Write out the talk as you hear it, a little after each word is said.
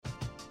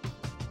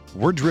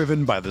We're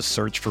driven by the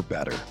search for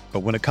better. But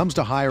when it comes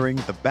to hiring,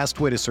 the best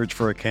way to search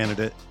for a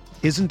candidate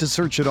isn't to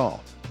search at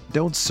all.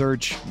 Don't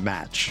search,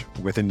 match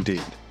with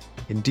Indeed.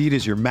 Indeed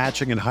is your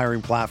matching and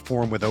hiring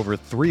platform with over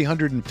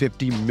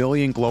 350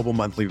 million global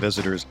monthly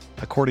visitors,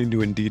 according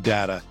to Indeed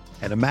data,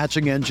 and a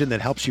matching engine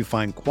that helps you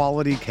find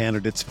quality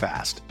candidates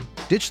fast.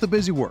 Ditch the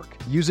busy work.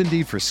 Use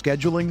Indeed for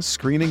scheduling,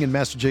 screening, and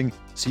messaging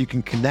so you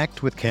can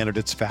connect with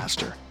candidates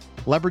faster.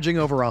 Leveraging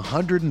over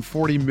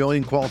 140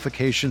 million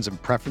qualifications and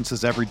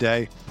preferences every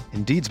day,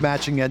 Indeed's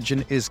matching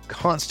engine is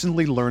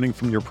constantly learning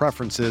from your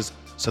preferences,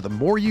 so the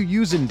more you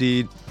use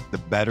Indeed, the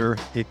better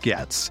it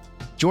gets.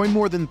 Join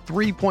more than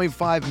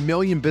 3.5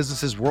 million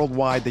businesses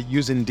worldwide that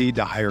use Indeed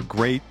to hire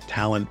great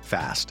talent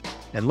fast.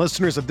 And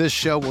listeners of this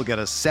show will get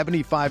a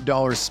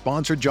 $75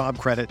 sponsored job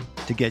credit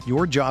to get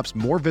your jobs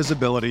more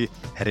visibility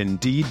at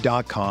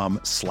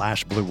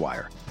Indeed.com/Blue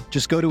Wire.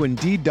 Just go to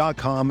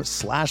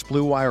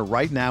Indeed.com/Blue Wire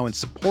right now and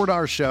support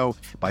our show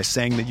by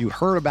saying that you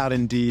heard about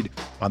Indeed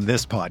on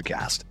this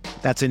podcast.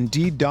 That's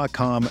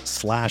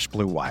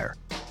Indeed.com/Blue Wire.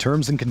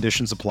 Terms and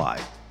conditions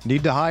apply.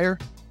 Need to hire?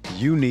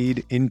 You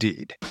need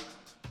Indeed.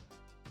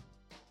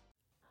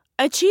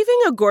 Achieving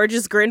a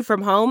gorgeous grin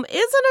from home isn't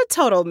a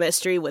total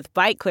mystery with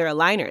Bite Clear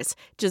aligners.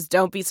 Just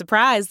don't be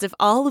surprised if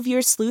all of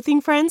your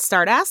sleuthing friends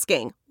start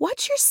asking,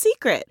 "What's your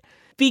secret?"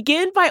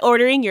 Begin by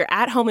ordering your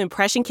at-home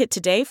impression kit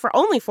today for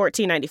only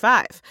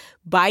 $14.95.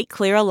 Bite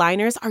Clear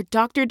aligners are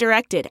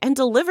doctor-directed and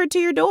delivered to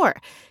your door.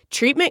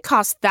 Treatment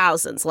costs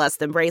thousands less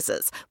than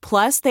braces.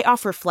 Plus, they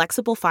offer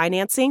flexible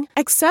financing,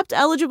 accept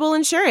eligible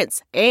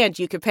insurance, and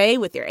you can pay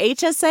with your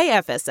HSA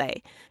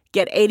FSA.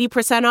 Get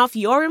 80% off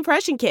your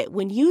impression kit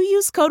when you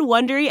use code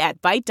WONDERY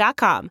at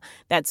Byte.com.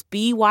 That's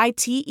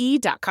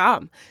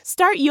BYTE.com.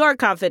 Start your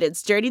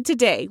confidence journey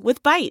today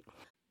with Byte.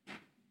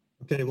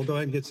 Okay, we'll go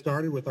ahead and get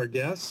started with our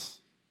guests.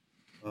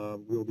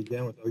 We will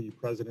begin with OU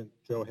President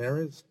Joe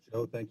Harris.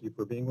 Joe, thank you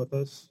for being with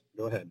us.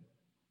 Go ahead.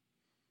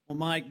 Well,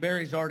 Mike,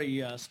 Barry's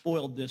already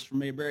spoiled this for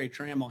me. Barry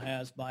Trammell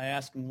has by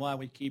asking why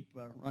we keep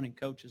running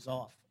coaches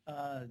off.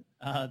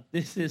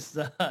 This is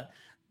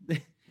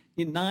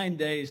 9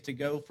 days to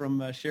go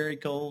from Sherry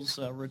Cole's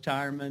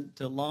retirement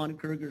to Lon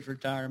Kruger's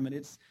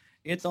retirement.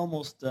 It's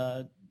almost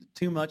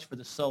too much for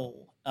the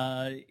soul.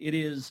 It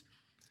is.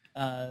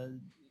 And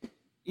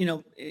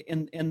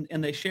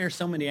they share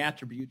so many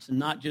attributes, and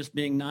not just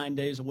being 9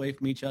 days away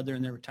from each other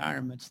in their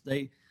retirements.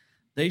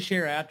 They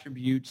share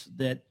attributes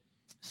that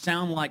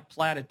sound like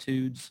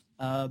platitudes,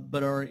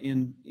 but are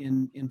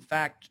in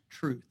fact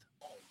truth.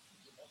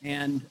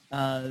 And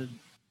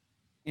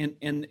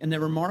they're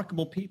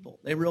remarkable people.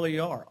 They really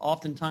are.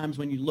 Oftentimes,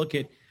 when you look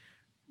at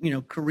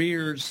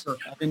careers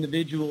of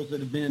individuals that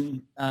have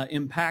been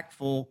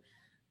impactful,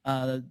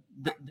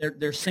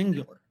 they're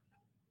singular.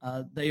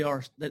 They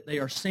are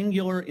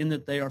singular in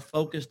that they are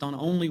focused on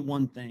only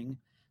one thing,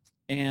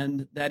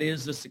 and that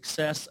is the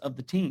success of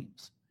the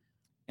teams.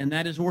 And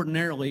that is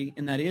ordinarily,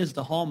 and that is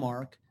the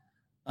hallmark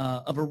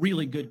of a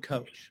really good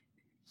coach,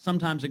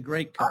 sometimes a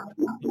great coach.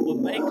 But what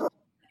makes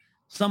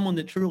someone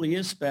that truly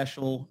is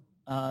special,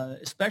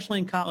 especially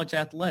in college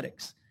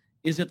athletics,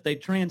 is if they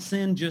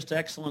transcend just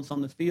excellence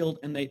on the field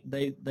and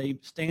they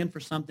stand for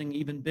something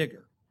even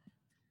bigger,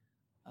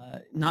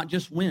 not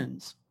just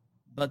wins,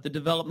 but the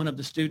development of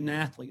the student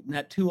athlete. And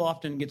that too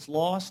often gets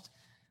lost,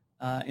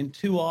 and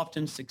too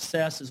often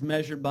success is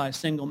measured by a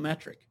single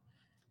metric.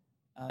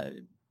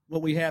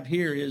 What we have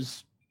here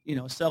is,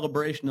 a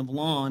celebration of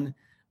Lon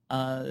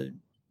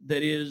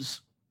that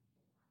is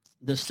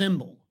the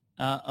symbol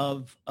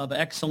of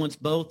excellence,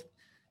 both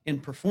in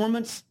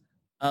performance,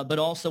 but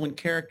also in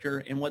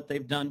character and what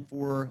they've done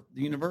for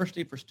the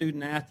university, for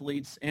student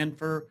athletes, and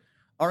for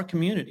our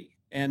community.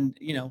 And,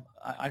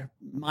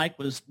 Mike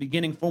was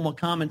beginning formal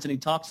comments, and he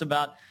talks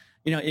about,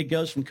 it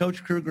goes from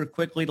Coach Kruger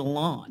quickly to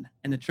Lon.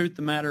 And the truth of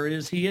the matter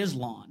is he is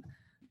Lon,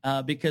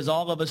 because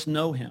all of us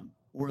know him,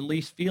 or at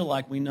least feel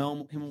like we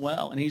know him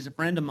well. And he's a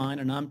friend of mine,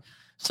 and I'm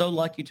so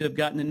lucky to have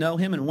gotten to know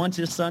him. And once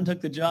his son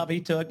took the job he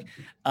took,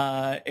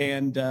 I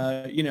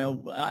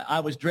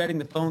was dreading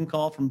the phone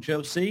call from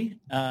Joe C.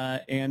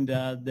 That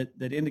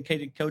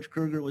indicated Coach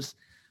Kruger was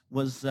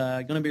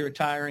going to be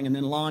retiring. And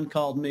then Lon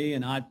called me,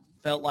 and I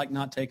felt like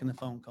not taking the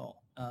phone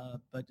call,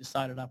 but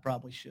decided I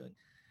probably should.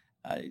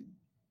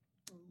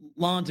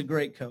 Lon's a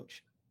great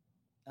coach.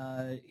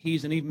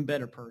 He's an even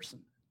better person.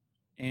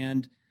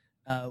 And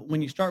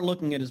when you start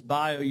looking at his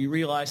bio, you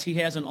realize he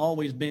hasn't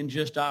always been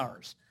just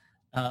ours,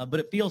 but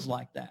it feels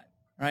like that,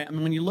 right? I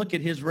mean, when you look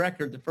at his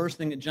record, the first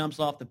thing that jumps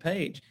off the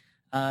page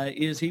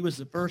is he was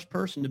the first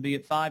person to be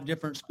at 5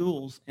 different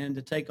schools and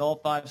to take all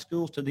 5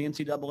 schools to the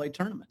NCAA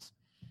tournaments.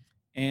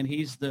 And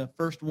he's the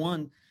first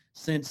one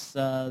since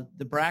the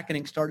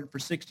bracketing started for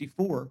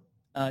 64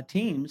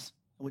 teams,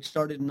 which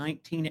started in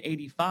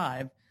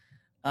 1985,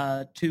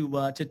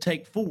 to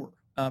take 4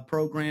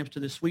 programs to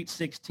the Sweet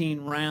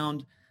 16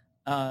 round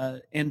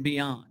and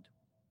beyond.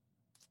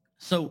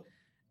 So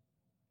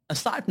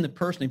aside from the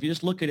person, if you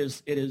just look at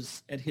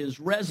his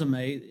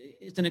resume,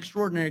 it's an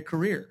extraordinary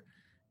career.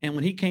 And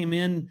when he came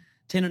in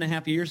 10 and a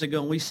half years ago,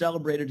 and we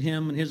celebrated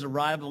him and his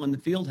arrival in the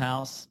field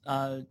house,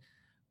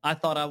 I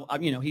thought,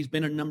 he's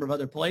been in a number of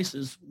other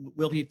places.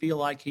 Will he feel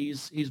like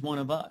he's one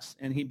of us?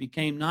 And he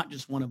became not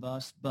just one of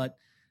us, but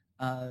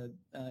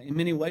in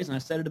many ways, and I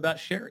said it about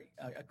Sherry,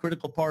 a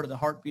critical part of the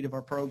heartbeat of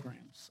our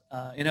programs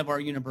and of our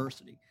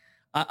university.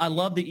 I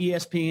love the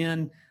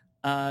ESPN.com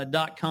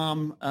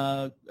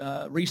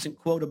recent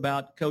quote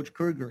about Coach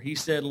Kruger. He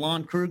said,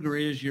 Lon Kruger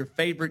is your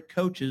favorite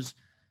coach's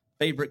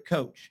favorite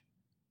coach.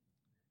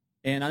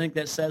 And I think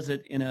that says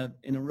it in a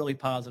really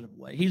positive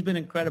way. He's been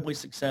incredibly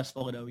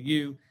successful at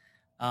OU.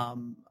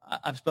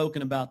 I've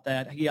spoken about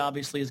that. He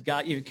obviously has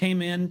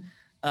came in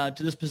to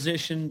this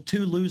position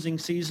 2 losing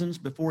seasons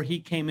before he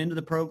came into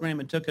the program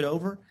and took it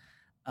over.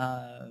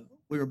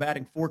 We were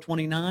batting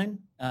 .429,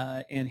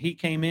 and he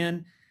came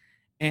in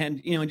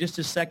and, in just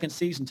his second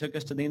season took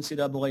us to the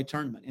NCAA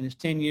tournament. In his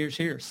 10 years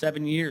here,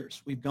 7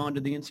 years, we've gone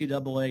to the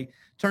NCAA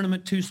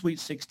tournament, 2 Sweet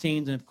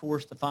 16s, and, of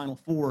course, the Final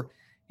Four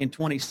in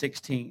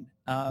 2016.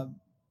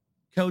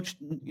 Coached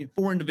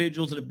 4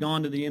 individuals that have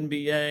gone to the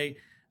NBA,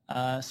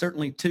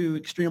 certainly 2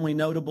 extremely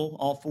notable,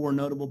 all 4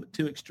 notable, but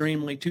 2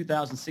 extremely.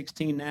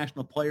 2016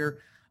 National Player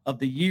of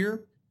the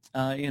Year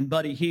in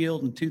Buddy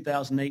Hield, and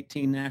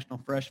 2018 National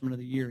Freshman of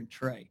the Year in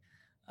Trey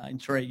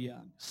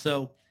Young.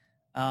 So,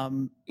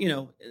 one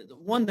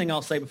thing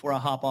I'll say before I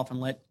hop off and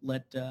let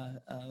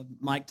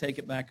Mike take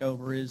it back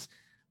over is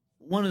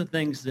one of the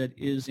things that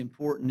is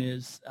important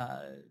is,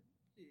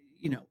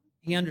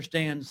 he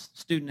understands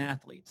student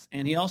athletes,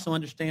 and he also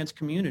understands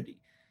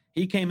community.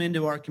 He came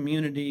into our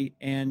community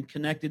and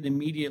connected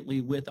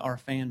immediately with our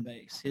fan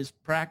base. His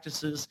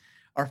practices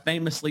are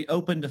famously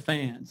open to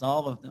fans,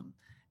 all of them.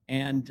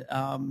 And,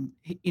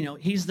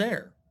 he's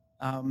there.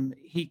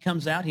 He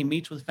comes out, he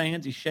meets with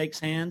fans, he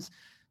shakes hands,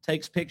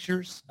 takes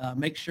pictures,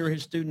 makes sure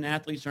his student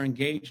athletes are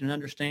engaged and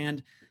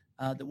understand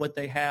that what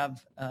they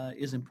have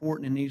is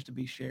important and needs to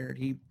be shared.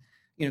 He,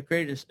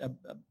 created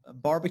a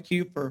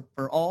barbecue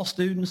for all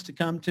students to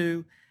come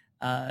to.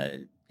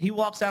 He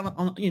walks out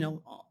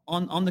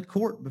on the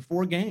court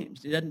before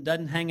games. He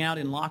doesn't hang out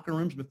in locker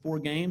rooms before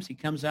games. He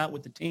comes out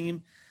with the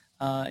team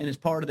and is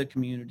part of the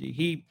community.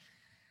 He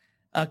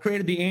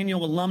created the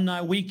annual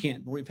alumni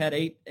weekend, where we've had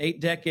eight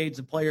decades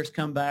of players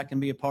come back and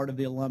be a part of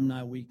the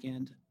alumni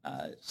weekend.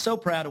 So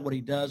proud of what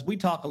he does. We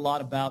talk a lot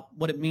about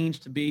what it means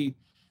to be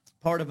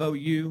part of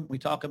OU. We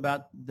talk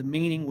about the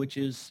meaning, which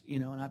is,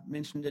 and I've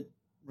mentioned it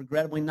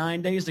regrettably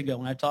 9 days ago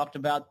when I talked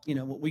about,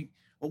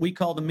 what we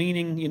call the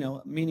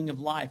meaning of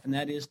life, and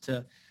that is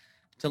to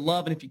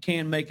love, and if you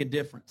can, make a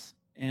difference.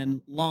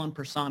 And Lon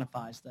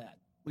personifies that.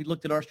 We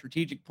looked at our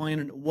strategic plan,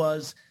 and it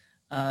was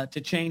to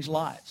change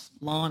lives.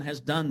 Lon has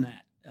done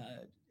that,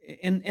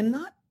 and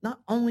not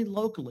only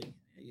locally.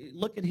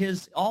 Look at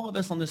all of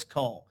us on this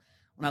call.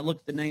 When I look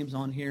at the names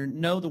on here,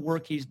 know the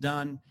work he's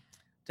done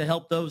to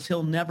help those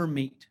he'll never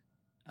meet.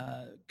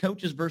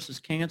 Coaches versus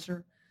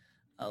Cancer.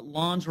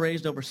 Lon's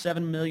raised over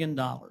 $7 million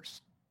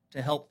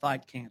to help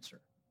fight cancer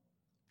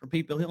for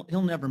people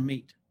he'll never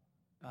meet.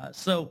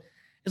 So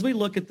as we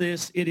look at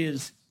this, it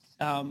is, it's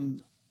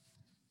one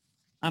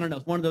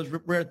of those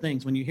rare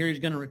things. When you hear he's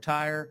going to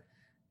retire,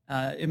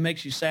 it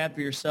makes you sad for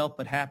yourself,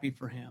 but happy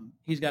for him.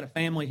 He's got a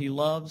family he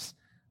loves.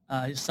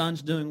 His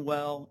son's doing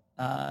well.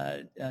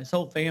 His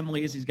whole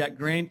family he's got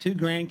 2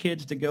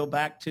 grandkids to go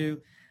back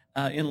to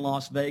in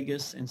Las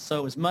Vegas. And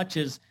so as much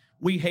as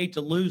we hate to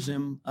lose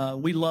him,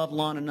 we love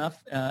Lon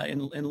enough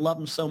and love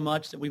him so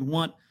much that we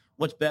want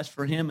what's best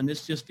for him. And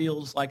this just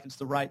feels like it's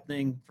the right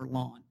thing for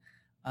Lon.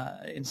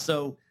 And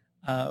so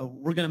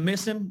we're going to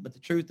miss him. But the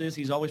truth is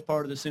he's always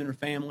part of the Sooner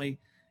family.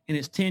 In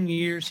his 10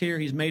 years here,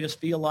 he's made us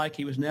feel like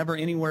he was never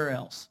anywhere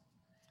else.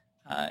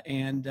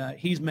 And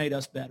he's made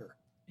us better.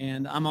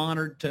 And I'm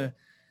honored to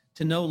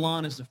know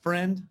Lon as a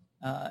friend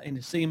and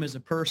to see him as a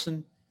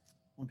person.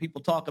 When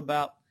people talk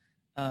about,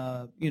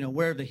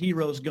 where have the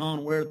heroes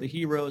gone? Where are the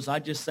heroes? I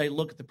just say,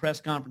 look at the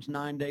press conference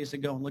 9 days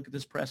ago and look at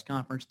this press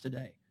conference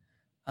today.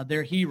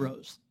 They're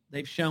heroes.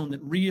 They've shown that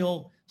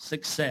real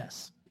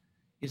success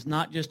is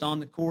not just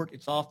on the court.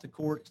 It's off the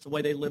court. It's the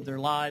way they live their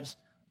lives.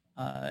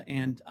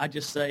 And I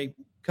just say,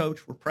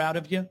 Coach, we're proud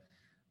of you.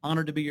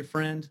 Honored to be your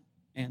friend.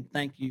 And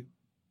thank you.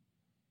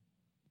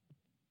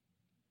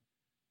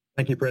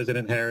 Thank you,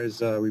 President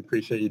Harris. We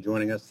appreciate you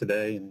joining us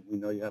today, and we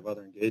know you have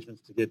other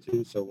engagements to get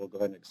to, so we'll go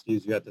ahead and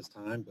excuse you at this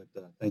time, but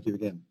thank you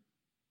again.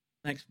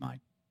 Thanks,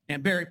 Mike.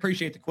 And Barry,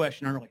 appreciate the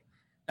question early.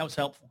 That was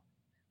helpful.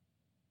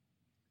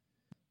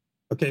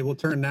 Okay, we'll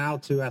turn now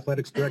to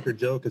Athletics Director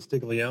Joe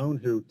Castiglione,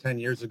 who 10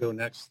 years ago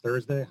next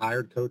Thursday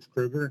hired Coach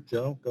Kruger.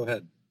 Joe, go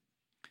ahead.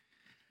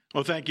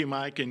 Well, thank you,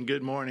 Mike, and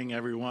good morning,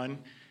 everyone.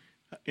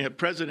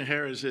 President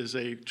Harris is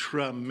a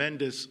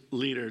tremendous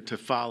leader to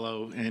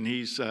follow, and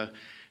he's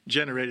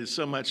generated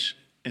so much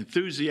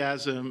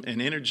enthusiasm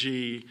and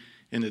energy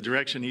in the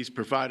direction he's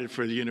provided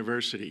for the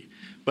university.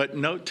 But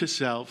note to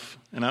self,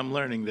 and I'm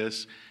learning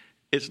this,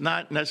 it's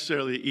not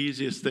necessarily the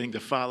easiest thing to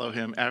follow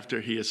him after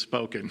he has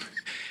spoken.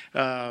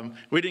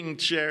 We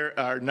didn't share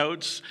our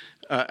notes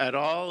at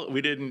all.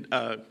 We didn't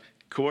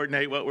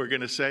coordinate what we're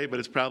going to say, but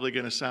it's probably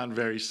going to sound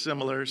very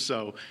similar.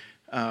 So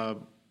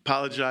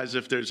apologize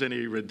if there's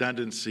any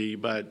redundancy,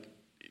 but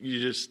you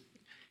just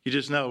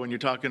know when you're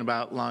talking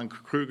about Lon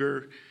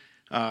Kruger,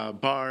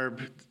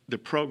 Barb, the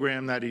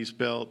program that he's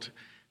built,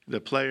 the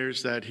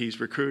players that he's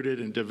recruited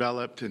and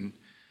developed and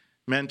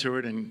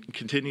mentored and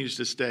continues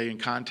to stay in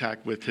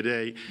contact with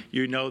today,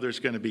 you know there's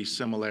going to be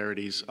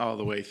similarities all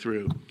the way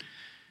through.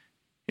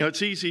 You know,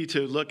 it's easy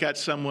to look at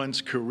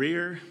someone's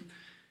career,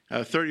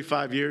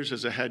 35 years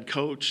as a head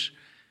coach,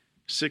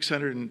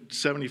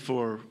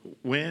 674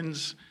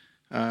 wins,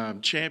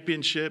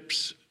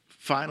 championships,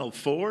 Final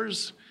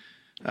Fours,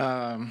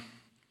 the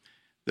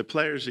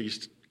players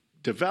he's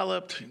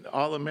developed,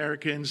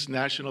 All-Americans,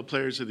 National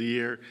Players of the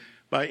Year.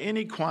 By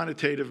any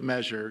quantitative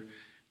measure,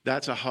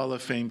 that's a Hall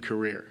of Fame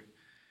career.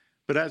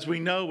 But as we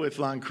know with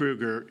Lon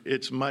Kruger,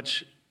 it's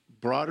much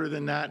broader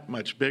than that,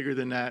 much bigger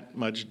than that,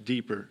 much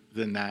deeper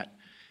than that.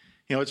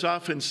 You know, it's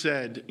often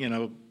said, you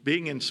know,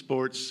 being in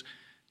sports,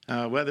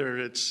 whether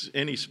it's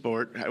any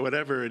sport,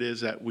 whatever it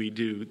is that we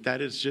do,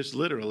 that is just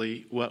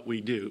literally what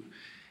we do.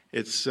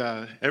 It's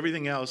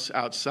everything else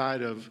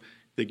outside of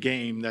the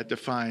game that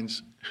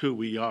defines who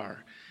we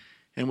are.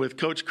 And with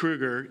Coach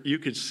Kruger, you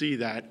could see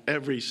that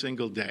every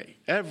single day.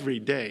 Every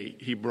day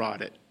he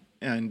brought it.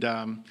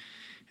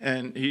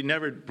 And he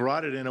never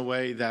brought it in a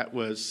way that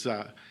was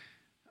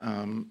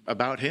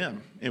about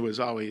him. It was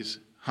always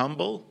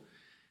humble.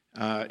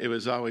 It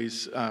was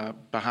always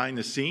behind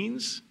the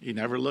scenes. He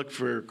never looked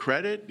for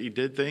credit. He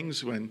did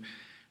things when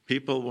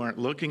people weren't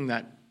looking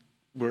that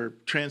were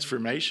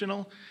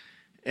transformational.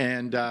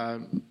 And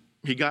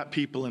he got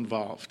people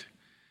involved.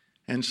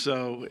 And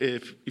so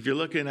if you're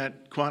looking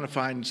at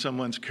quantifying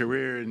someone's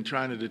career and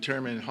trying to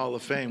determine Hall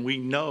of Fame, we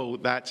know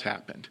that's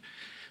happened.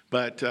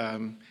 But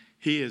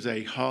he is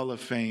a Hall of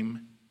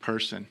Fame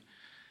person.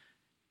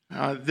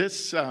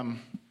 The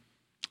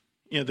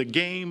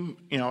game,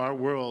 our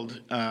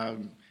world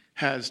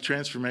has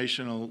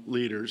transformational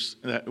leaders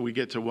that we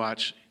get to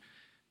watch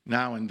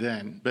now and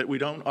then, but we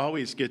don't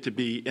always get to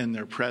be in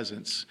their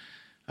presence.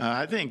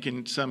 I think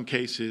in some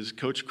cases,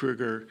 Coach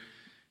Kruger,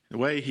 the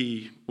way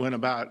he went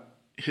about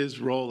his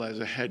role as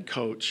a head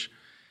coach,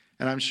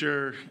 and I'm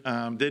sure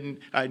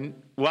I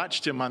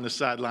watched him on the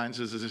sidelines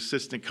as an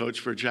assistant coach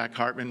for Jack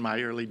Hartman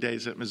my early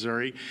days at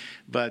Missouri,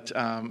 but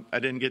I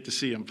didn't get to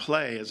see him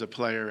play as a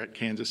player at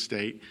Kansas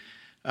State.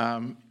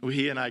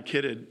 He and I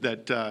kidded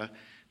that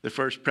the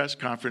first press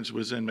conference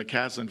was in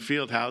McCaslin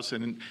Fieldhouse,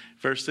 and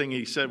first thing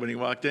he said when he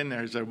walked in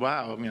there, he said,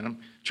 wow, I'm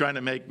trying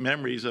to make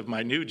memories of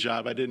my new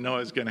job. I didn't know I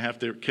was going to have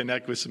to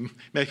connect with some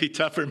maybe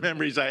tougher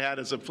memories I had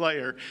as a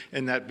player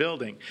in that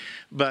building.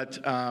 But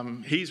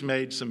he's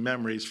made some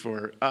memories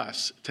for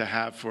us to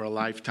have for a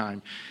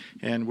lifetime,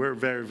 and we're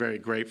very, very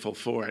grateful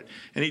for it.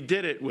 And he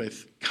did it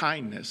with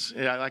kindness,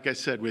 like I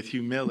said, with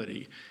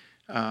humility.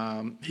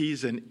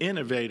 He's an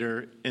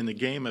innovator in the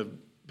game of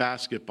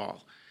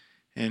basketball.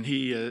 And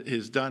he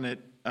has done it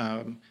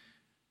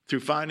through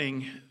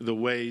finding the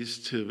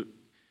ways to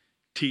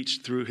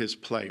teach through his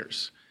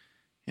players.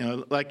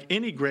 Like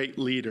any great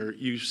leader,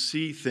 you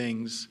see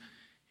things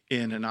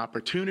in an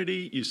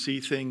opportunity, you see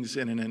things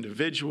in an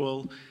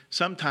individual,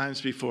 sometimes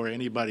before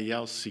anybody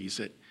else sees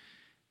it.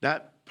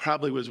 That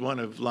probably was one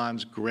of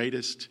Lon's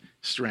greatest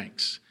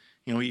strengths.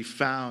 He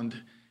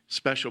found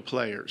special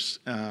players,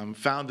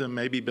 found them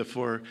maybe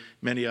before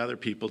many other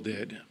people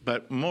did,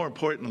 but more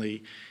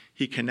importantly,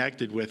 he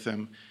connected with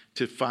them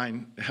to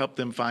help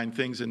them find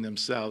things in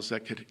themselves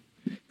that could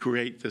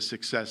create the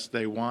success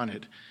they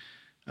wanted.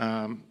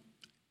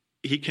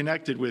 He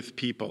connected with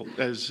people,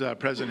 as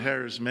President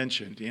Harris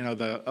mentioned,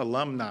 the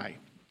alumni.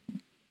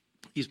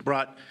 He's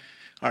brought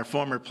our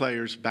former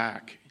players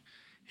back.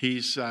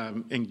 He's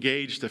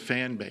engaged the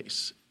fan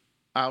base.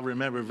 I'll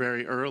remember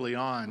very early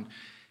on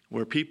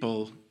where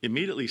people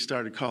immediately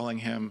started calling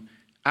him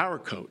our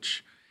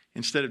coach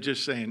instead of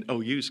just saying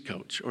OU's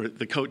coach or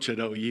the coach at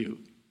OU.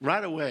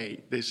 Right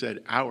away, they said,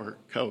 our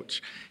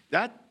coach.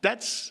 That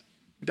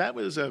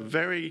was a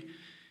very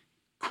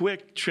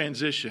quick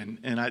transition,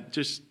 and it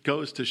just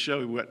goes to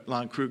show what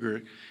Lon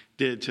Kruger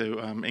did to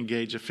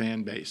engage a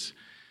fan base.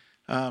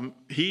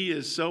 He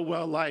is so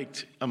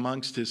well-liked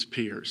amongst his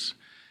peers.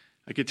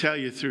 I could tell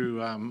you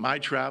through my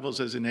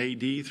travels as an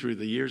AD, through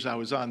the years I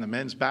was on the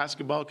men's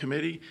basketball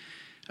committee,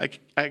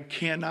 I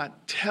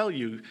cannot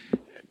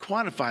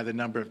quantify the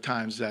number of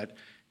times that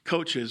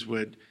coaches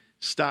would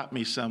stop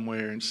me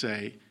somewhere and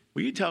say,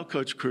 will you tell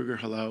Coach Kruger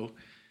hello?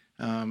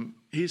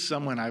 He's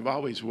someone I've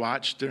always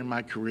watched during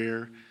my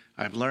career.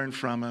 I've learned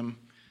from him.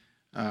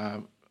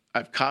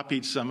 I've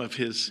copied some of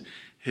his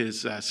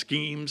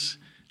schemes.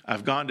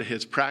 I've gone to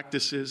his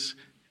practices.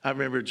 I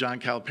remember John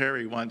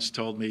Calipari once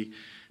told me,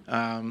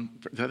 I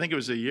think it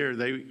was a year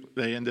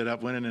they ended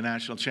up winning a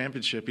national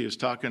championship. He was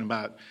talking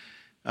about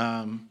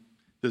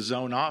the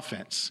zone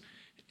offense.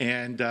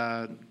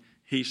 And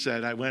he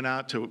said, I went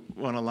out to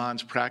one of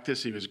Lon's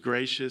practice. He was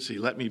gracious. He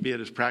let me be at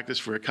his practice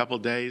for a couple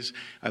days.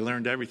 I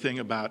learned everything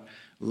about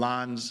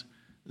Lon's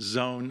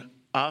zone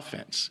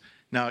offense.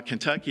 Now, at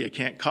Kentucky, I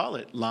can't call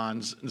it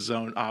Lon's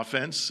zone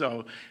offense,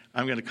 so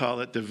I'm going to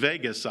call it the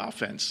Vegas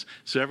offense.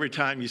 So every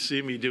time you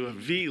see me do a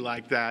V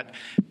like that,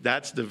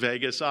 that's the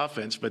Vegas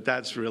offense. But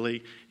that's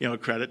really, a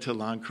credit to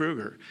Lon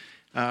Kruger.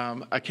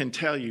 I can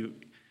tell you,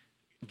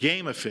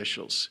 game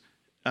officials,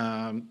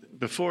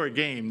 before a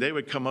game, they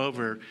would come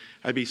over.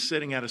 I'd be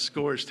sitting at a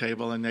scores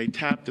table, and they'd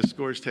tap the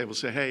scores table and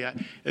say, hey, I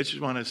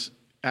just want to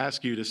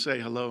ask you to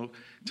say hello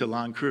to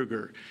Lon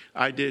Kruger.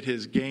 I did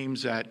his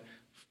games at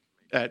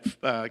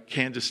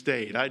Kansas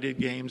State. I did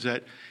games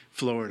at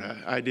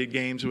Florida. I did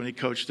games when he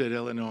coached at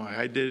Illinois.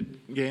 I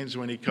did games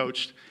when he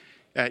coached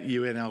at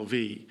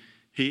UNLV.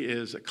 He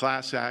is a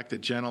class act, a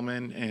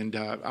gentleman, and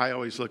I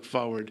always look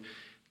forward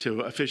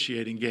to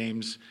officiating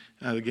games,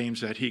 the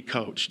games that he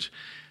coached.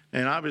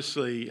 And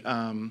obviously,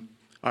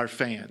 our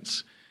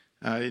fans.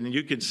 And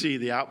you can see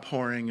the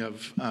outpouring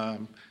of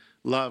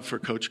love for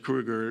Coach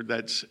Kruger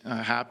that's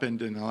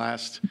happened in the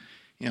last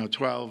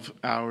 12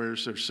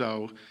 hours or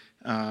so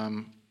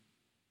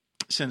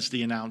since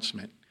the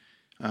announcement.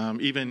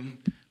 Even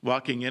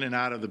walking in and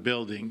out of the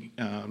building,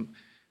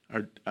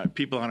 our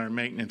people on our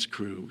maintenance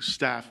crew,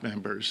 staff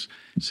members,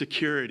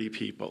 security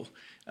people,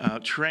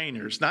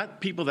 trainers, not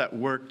people that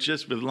work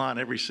just with Lon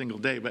every single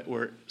day, but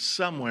were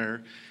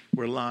somewhere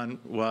where Lon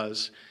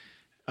was.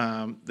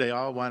 They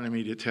all wanted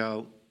me to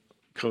tell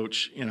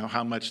Coach,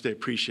 how much they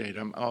appreciate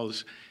him.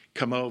 Always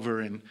come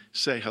over and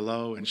say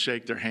hello and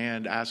shake their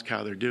hand, ask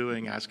how they're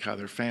doing, ask how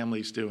their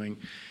family's doing.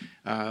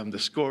 The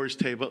scores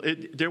table,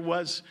 there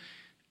was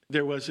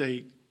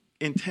a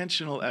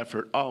intentional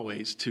effort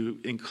always to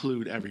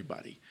include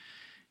everybody.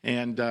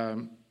 And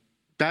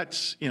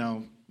that's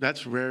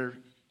rare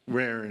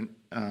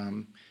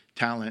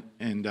talent.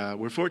 And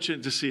we're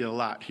fortunate to see a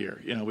lot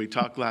here. We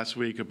talked last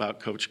week about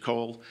Coach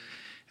Cole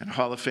and a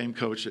Hall of Fame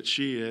coach that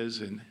she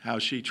is and how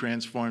she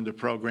transformed the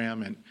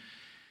program and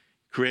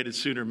created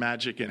Sooner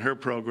Magic in her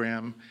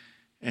program.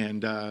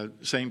 And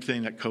same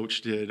thing that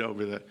Coach did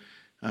over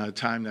the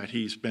time that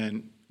he's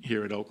been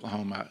here at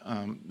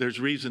Oklahoma. There's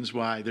reasons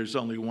why there's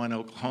only one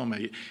Oklahoma.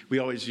 We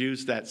always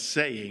use that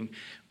saying,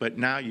 but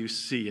now you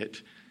see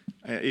it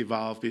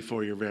evolve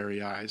before your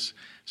very eyes.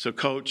 So,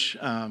 Coach,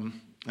 I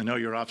know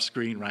you're off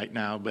screen right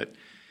now, but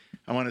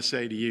I want to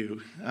say to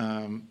you,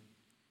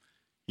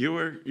 you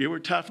were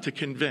tough to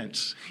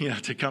convince,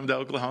 to come to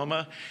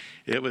Oklahoma.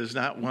 It was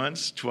not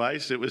once,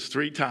 twice, it was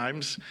 3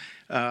 times.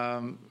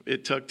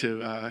 It took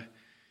to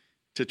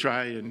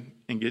try and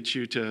get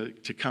you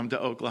to come to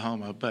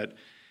Oklahoma, but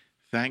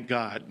thank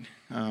God,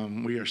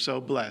 we are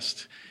so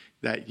blessed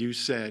that you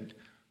said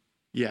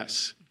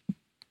yes.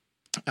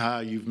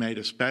 You've made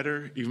us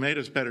better. You've made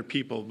us better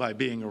people by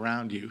being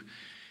around you.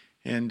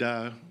 And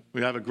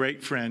we have a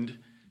great friend,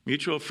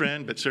 mutual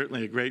friend, but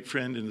certainly a great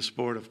friend in the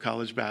sport of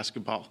college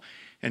basketball.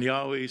 And he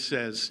always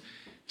says,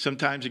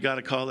 sometimes you got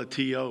to call a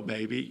TO,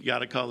 baby. You got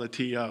to call a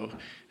TO.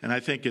 And I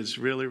think it's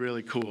really,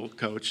 really cool,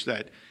 Coach,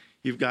 that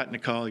you've gotten to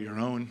call your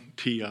own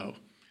TO.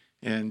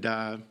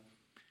 And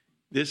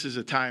this is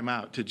a time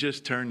out to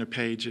just turn the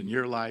page in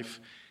your life.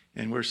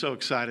 And we're so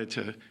excited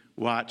to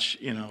watch,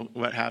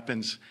 what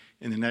happens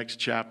in the next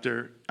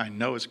chapter. I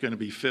know it's going to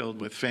be filled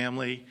with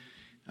family.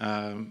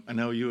 I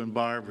know you and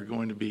Barb are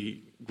going to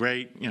be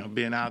great,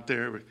 being out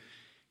there with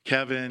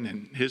Kevin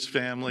and his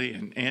family,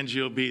 and Angie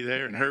will be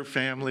there and her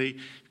family,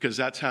 because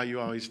that's how you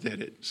always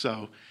did it.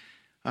 So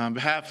on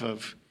behalf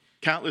of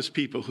countless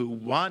people who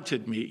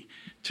wanted me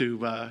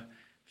to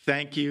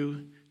thank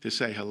you, to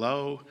say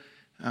hello,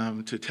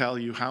 to tell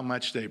you how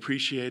much they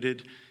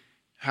appreciated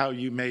how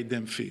you made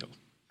them feel.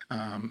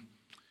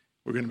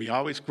 We're going to be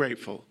always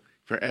grateful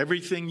for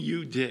everything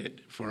you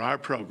did for our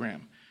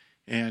program.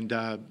 And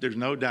there's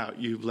no doubt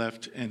you've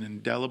left an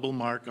indelible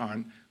mark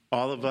on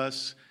all of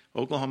us,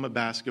 Oklahoma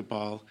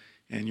basketball,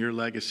 and your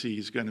legacy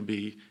is going to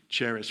be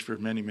cherished for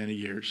many, many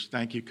years.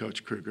 Thank you,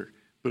 Coach Kruger.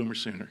 Boomer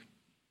Sooner.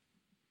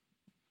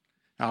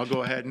 I'll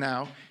go ahead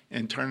now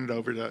and turn it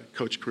over to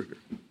Coach Kruger.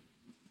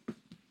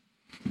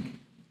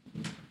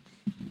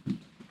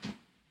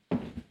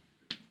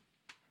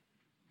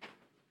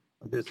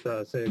 I'll just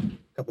say a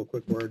couple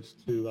quick words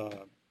to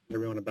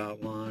everyone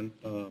about Lon.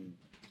 I'm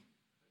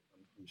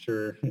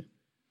sure,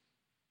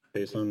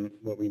 based on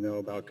what we know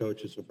about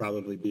Coach, this will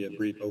probably be a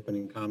brief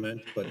opening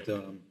comment, but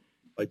I'd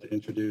like to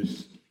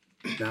introduce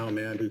now a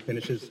man who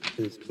finishes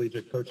his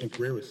collegiate coaching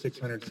career with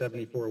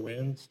 674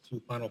 wins,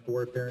 2 Final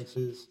Four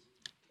appearances,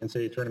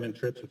 NCAA tournament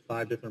trips with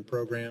 5 different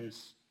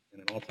programs,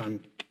 and an all-time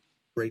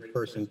great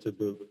person to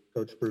boot.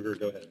 Coach Kruger,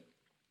 go ahead.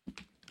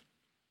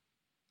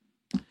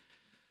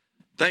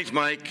 Thanks,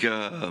 Mike,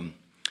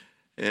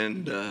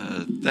 and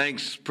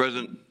thanks,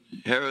 President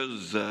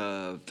Harris.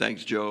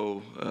 Thanks,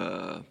 Joe.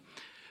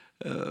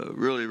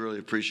 Really, really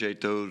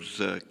appreciate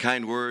those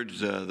kind words,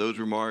 those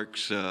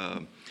remarks.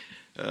 In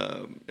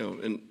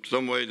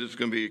some ways, it's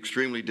going to be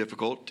extremely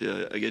difficult.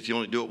 I guess you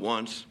only do it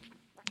once.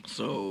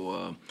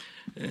 So,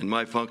 in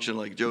my function,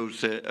 like Joe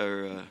said,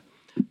 or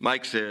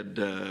Mike said,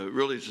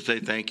 really is to say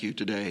thank you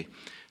today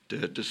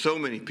to so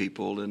many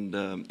people. And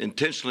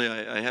intentionally,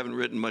 I haven't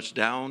written much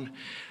down.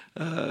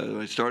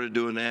 I started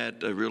doing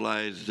that. I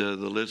realized the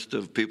list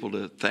of people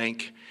to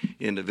thank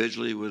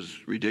individually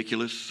was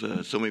ridiculous.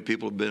 So many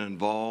people have been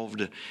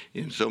involved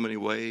in so many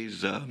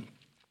ways.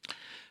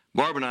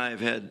 Barb and I have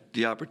had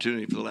the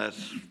opportunity for the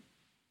last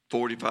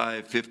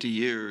 45, 50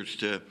 years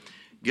to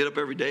get up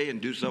every day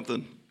and do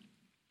something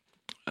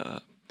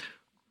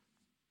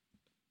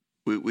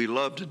we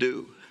love to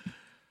do.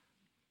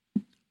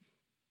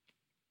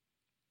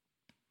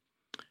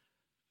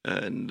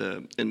 And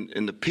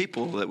the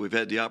people that we've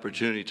had the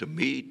opportunity to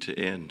meet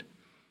and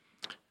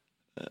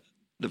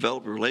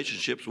develop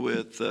relationships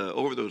with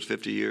over those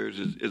 50 years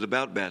is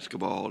about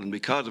basketball and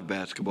because of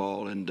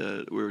basketball. And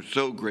we're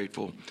so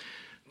grateful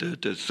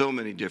to so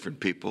many different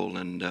people.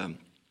 And,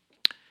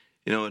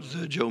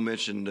 as Joe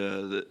mentioned,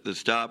 the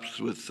stops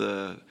with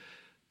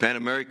Pan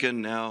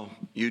American, now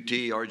UT,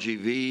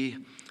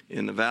 RGV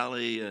in the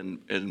Valley,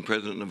 and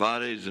President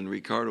Nevada's and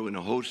Ricardo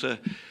Hinojosa,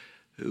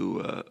 who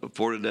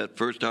afforded that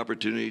first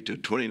opportunity to a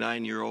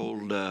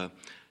 29-year-old.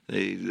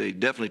 They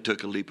definitely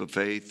took a leap of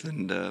faith.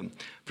 And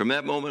from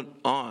that moment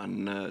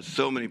on,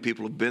 so many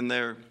people have been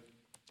there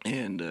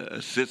and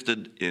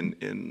assisted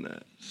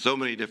in so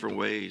many different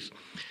ways.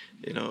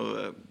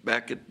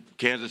 Back at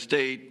Kansas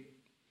State,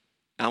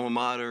 alma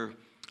mater,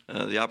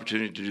 the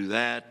opportunity to do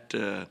that,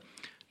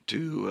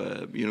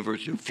 to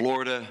University of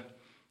Florida,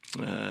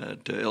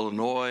 to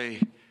Illinois,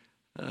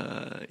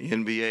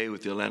 NBA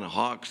with the Atlanta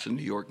Hawks and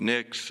New York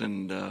Knicks,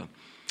 and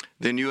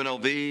then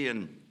UNLV,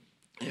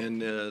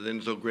 and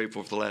then so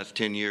grateful for the last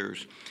 10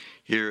 years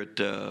here at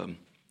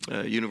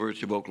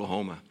University of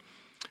Oklahoma.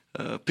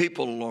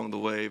 People along the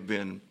way have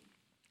been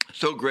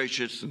so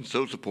gracious and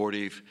so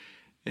supportive,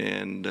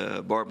 and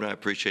Barb and I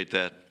appreciate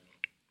that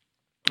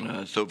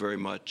so very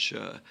much.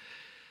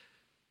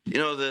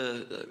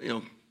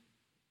 The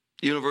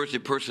university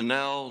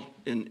personnel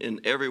in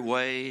every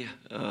way.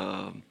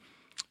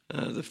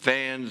 The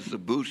fans, the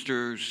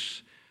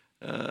boosters,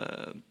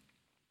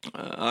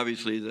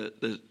 obviously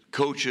the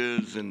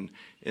coaches and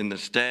the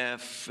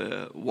staff,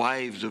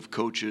 wives of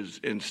coaches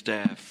and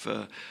staff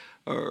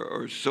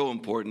are so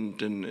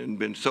important and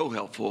been so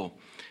helpful.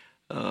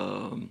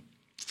 The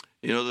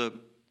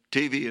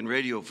TV and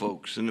radio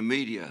folks and the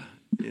media,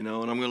 and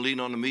I'm going to lean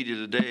on the media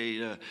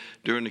today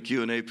during the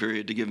Q&A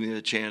period to give me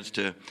a chance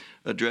to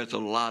address a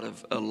lot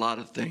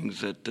of things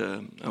that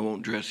I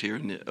won't address here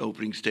in the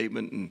opening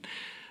statement. And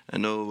I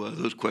know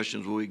those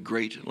questions will be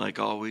great, like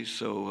always,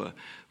 so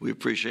we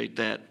appreciate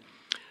that.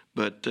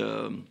 But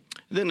then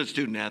the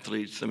student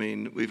athletes,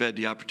 we've had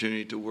the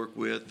opportunity to work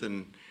with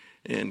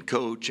and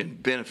coach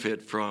and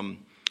benefit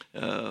from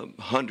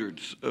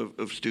hundreds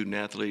of student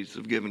athletes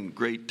have given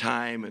great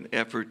time and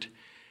effort,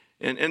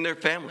 and their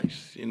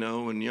families,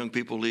 when young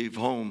people leave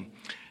home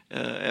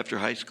after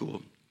high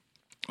school.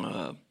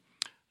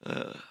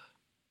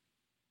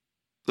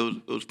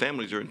 Those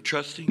families are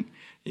entrusting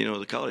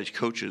the college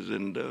coaches,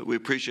 and we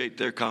appreciate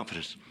their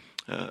confidence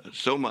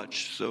so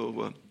much.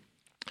 So,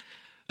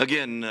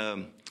 again,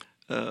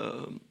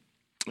 so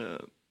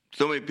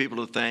many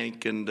people to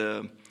thank,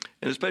 and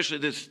especially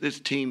this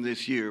team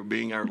this year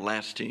being our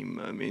last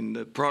team.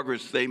 The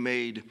progress they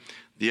made,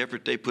 the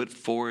effort they put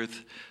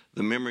forth,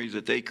 the memories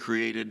that they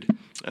created,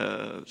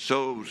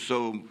 so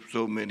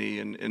many.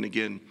 And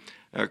again,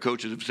 our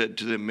coaches have said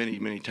to them many,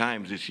 many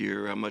times this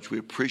year how much we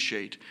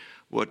appreciate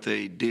what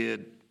they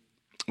did,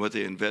 what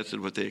they invested,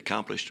 what they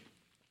accomplished.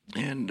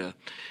 And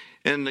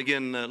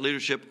again,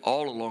 leadership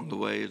all along the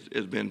way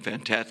has been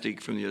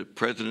fantastic, from the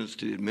presidents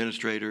to the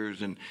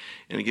administrators, and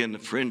again, the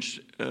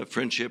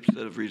friendships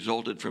that have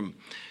resulted from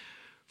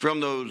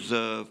those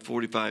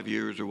 45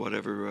 years or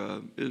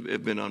whatever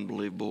have been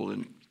unbelievable.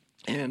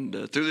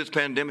 And through this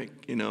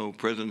pandemic,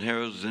 President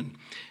Harris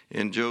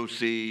and Joe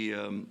C.,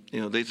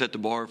 they set the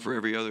bar for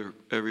every other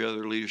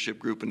leadership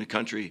group in the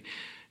country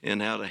and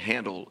how to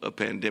handle a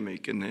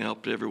pandemic, and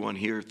helped everyone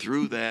here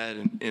through that,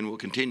 and will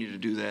continue to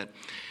do that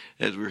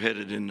as we're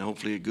headed in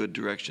hopefully a good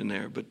direction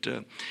there. But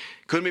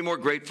couldn't be more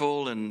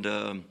grateful, and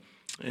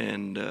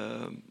again,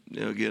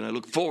 I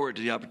look forward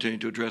to the opportunity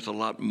to address a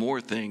lot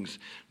more things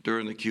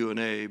during the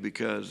Q&A,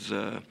 because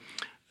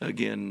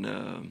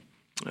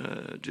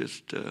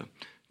just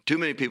too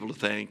many people to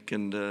thank,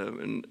 and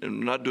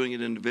not doing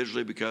it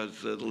individually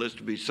because the list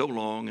would be so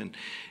long,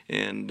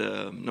 and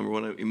number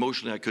one,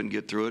 emotionally I couldn't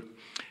get through it.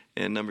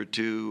 And number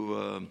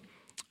two,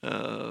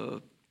 for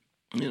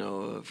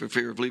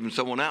fear of leaving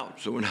someone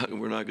out, so we're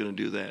not going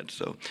to do that.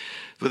 So,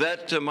 with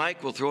that,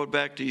 Mike, we'll throw it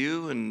back to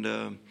you and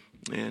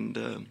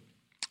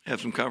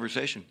have some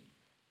conversation.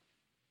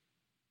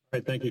 All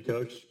right, thank you,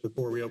 Coach.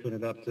 Before we open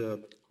it up to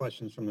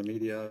questions from the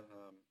media,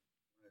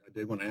 I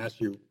did want to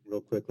ask you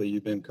real quickly.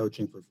 You've been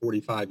coaching for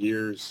 45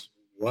 years.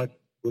 What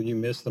will you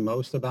miss the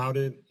most about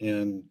it,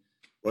 and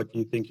what do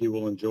you think you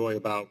will enjoy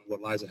about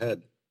what lies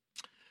ahead?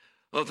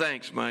 Well,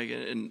 thanks, Mike.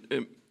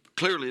 And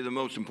clearly, the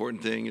most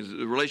important thing is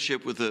the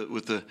relationship with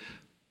the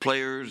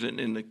players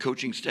and the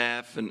coaching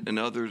staff and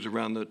others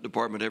around the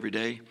department every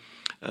day.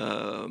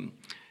 When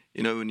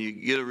you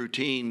get a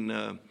routine,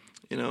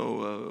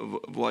 of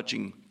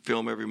watching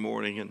film every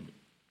morning, and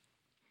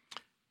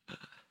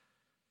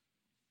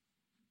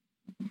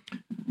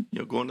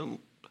going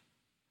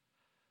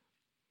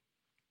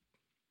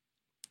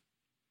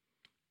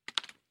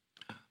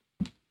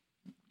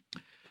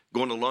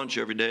to lunch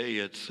every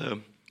day.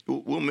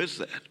 We'll miss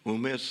that. We'll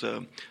miss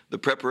the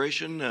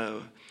preparation.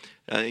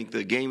 I think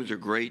the games are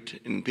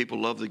great, and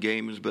people love the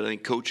games, but I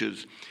think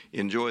coaches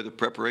enjoy the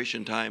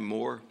preparation time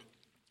more,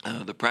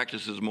 the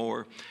practices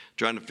more,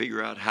 trying to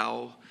figure out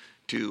how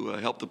to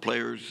help the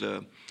players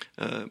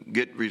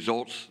get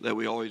results that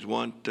we always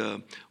want.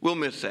 We'll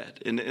miss that,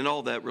 and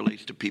all that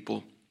relates to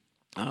people.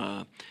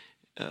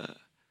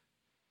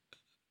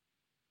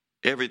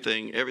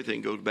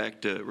 Everything goes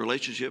back to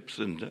relationships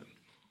and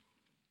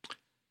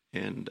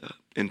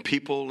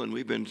people, and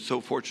we've been so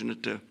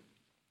fortunate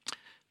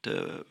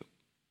to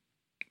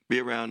be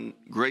around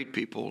great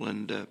people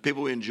and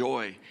people we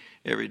enjoy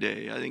every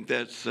day. I think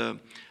that's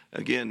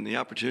again the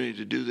opportunity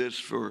to do this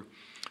for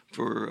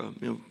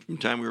from the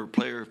time we were a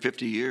player,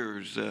 50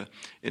 years,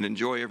 and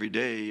enjoy every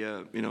day.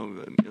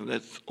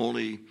 That's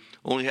only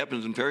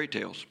happens in fairy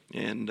tales,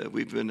 and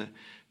we've been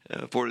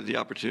afforded the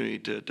opportunity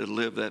to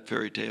live that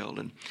fairy tale.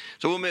 And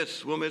so we'll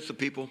miss the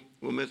people,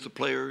 we'll miss the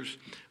players,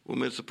 we'll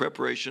miss the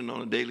preparation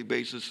on a daily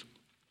basis.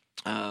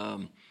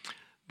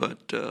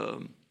 But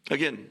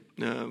again,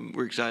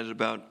 we're excited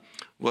about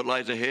what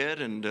lies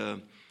ahead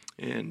and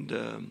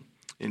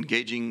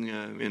engaging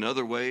in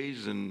other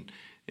ways and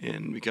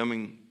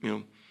becoming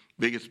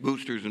biggest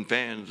boosters and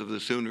fans of the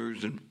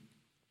Sooners and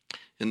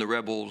the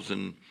Rebels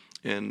and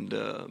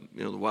the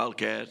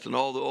Wildcats and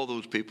all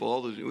those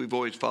people. We've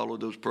always followed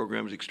those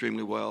programs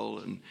extremely well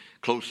and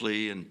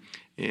closely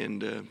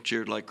and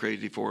cheered like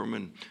crazy for them.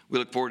 And we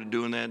look forward to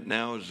doing that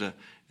now as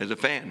a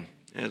fan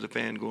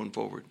going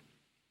forward.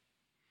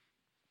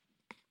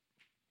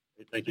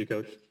 Thank you,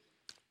 Coach.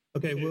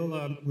 Okay, we'll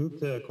move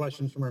to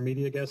questions from our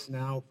media guests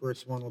now.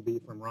 First one will be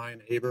from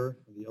Ryan Aber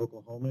from the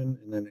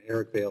Oklahoman, and then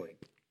Eric Bailey.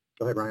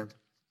 Go ahead, Ryan.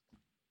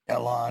 Yeah,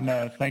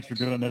 Lon, thanks for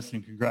doing this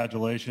and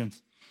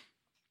congratulations.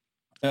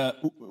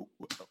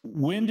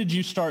 When did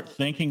you start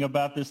thinking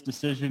about this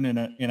decision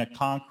in a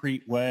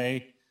concrete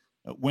way?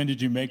 When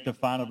did you make the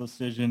final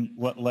decision?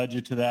 What led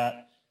you to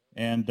that?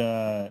 And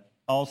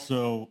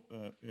also,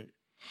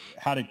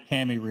 how did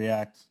Cammie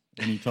react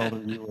when you told her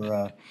you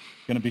were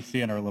going to be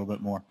seeing her a little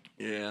bit more?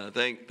 Yeah,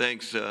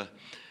 thanks,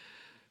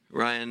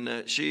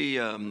 Ryan. She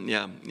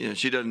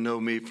doesn't know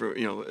me for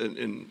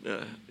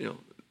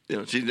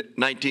she's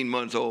 19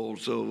 months old,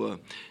 so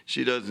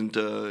she doesn't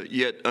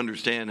yet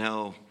understand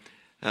how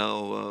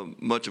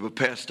much of a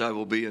pest I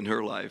will be in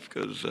her life.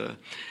 Because we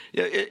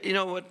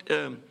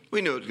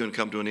knew it was going to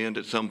come to an end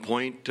at some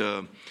point.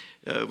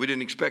 We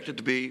didn't expect it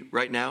to be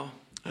right now,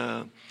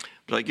 but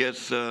I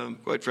guess,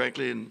 quite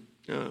frankly, in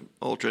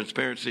all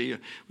transparency,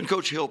 when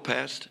Coach Hill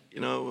passed,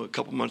 a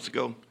couple months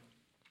ago,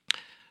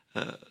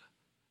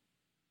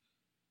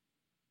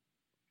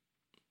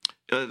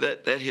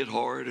 that hit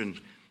hard,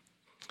 and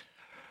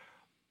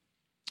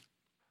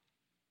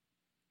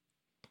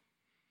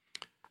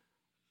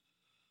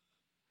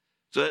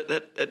so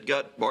that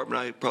got Barb and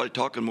I probably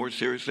talking more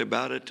seriously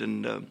about it,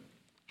 and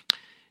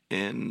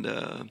then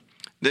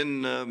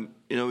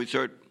we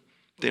start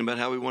thinking about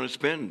how we want to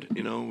spend.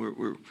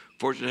 We're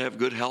fortunate to have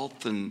good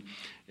health and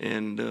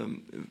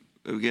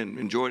again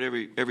enjoy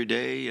it every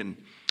day, and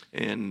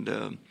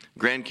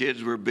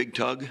grandkids were a big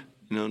tug,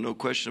 no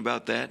question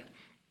about that.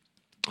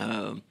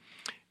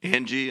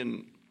 Angie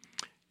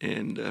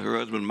and her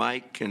husband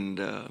Mike and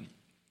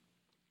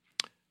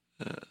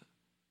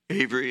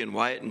Avery and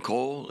Wyatt and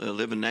Cole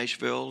live in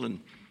Nashville,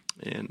 and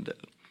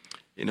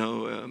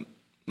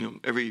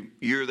every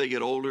year they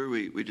get older,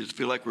 we just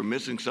feel like we're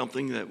missing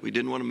something that we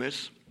didn't want to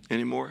miss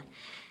anymore.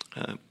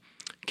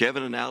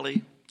 Kevin and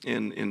Allie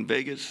in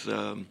Vegas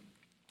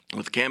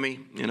with Cammie,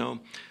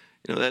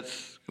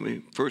 that's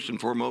first and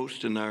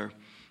foremost in our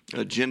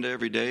agenda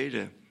every day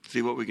to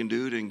see what we can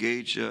do to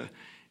engage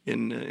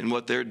in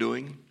what they're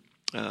doing.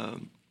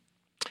 And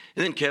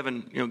then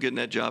Kevin, getting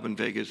that job in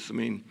Vegas.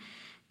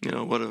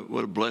 What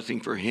a blessing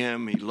for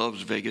him. He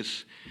loves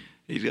Vegas.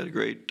 He's got a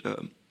great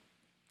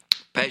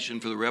passion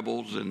for the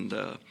Rebels, and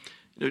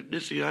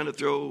just to kind of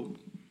throw,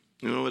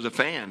 as a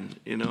fan,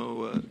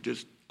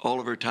 just all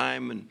of our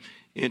time and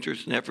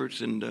interest and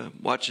efforts and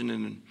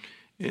watching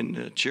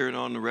and cheering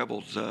on the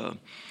Rebels, and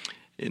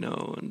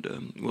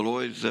we'll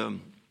always,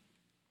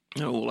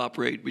 we'll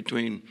operate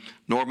between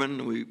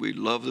Norman. We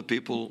love the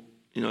people.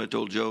 I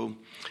told Joe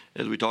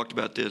as we talked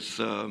about this,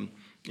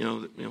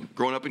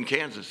 growing up in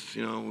Kansas,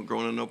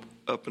 growing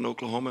up in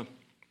Oklahoma,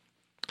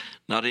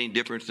 not any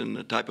difference in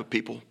the type of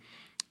people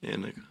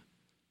and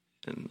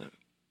the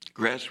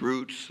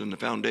grassroots and the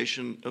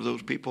foundation of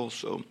those people.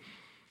 So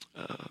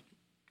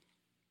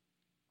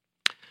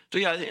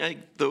I think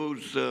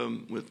those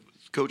with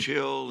Coach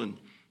Hill and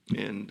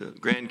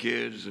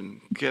grandkids and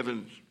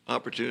Kevin's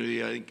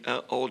opportunity, I think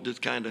all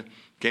just kind of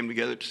came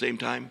together at the same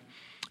time,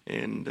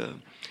 and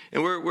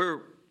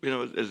we're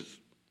as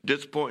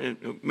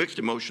disappointed, mixed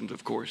emotions,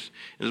 of course.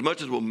 And as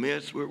much as we'll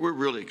miss, we're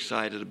really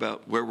excited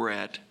about where we're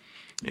at,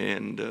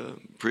 and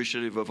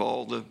appreciative of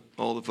all the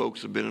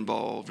folks that have been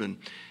involved, and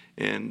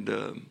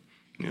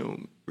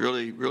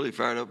really, really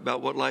fired up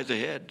about what lies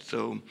ahead.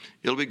 So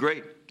it'll be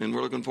great, and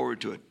we're looking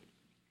forward to it.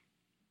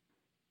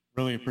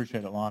 Really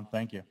appreciate it, Lon.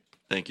 Thank you.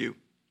 Thank you.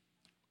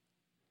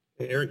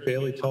 Eric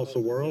Bailey, Tulsa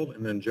World,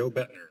 and then Joe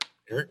Bettner.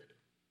 Eric?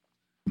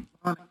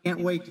 I can't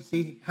wait to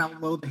see how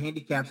low the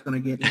handicap's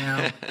going to get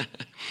now.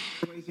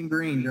 Raising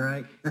greens,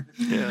 right?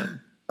 Yeah.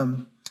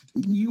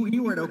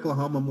 You were at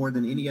Oklahoma more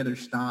than any other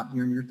stop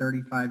during your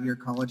 35-year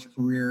college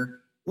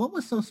career. What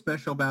was so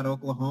special about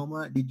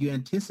Oklahoma? Did you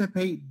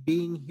anticipate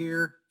being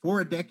here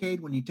for a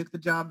decade when you took the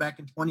job back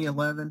in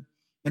 2011?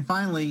 And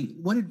finally,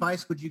 what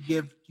advice would you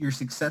give your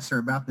successor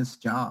about this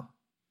job?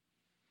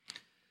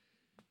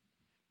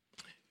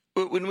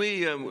 When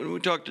we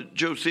talked to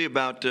Joe C.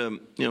 about 10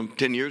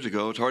 years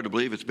ago, it's hard to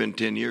believe it's been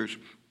 10 years,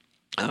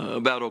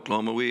 about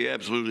Oklahoma, we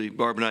absolutely,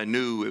 Barb and I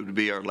knew it would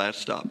be our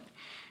last stop.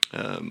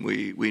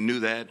 We knew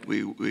that.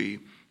 We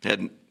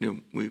had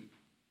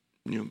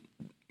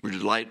we're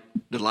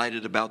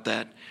delighted about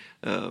that,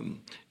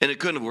 and it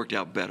couldn't have worked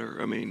out better.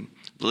 I mean,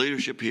 the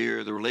leadership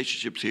here, the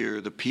relationships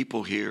here, the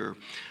people here.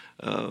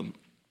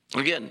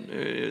 Again,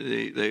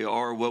 they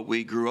are what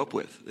we grew up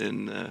with,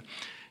 and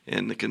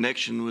the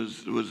connection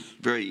was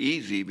very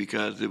easy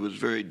because it was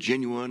very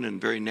genuine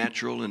and very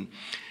natural. And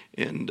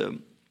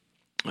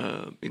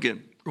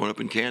again, growing up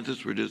in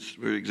Kansas,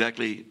 we're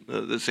exactly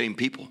the same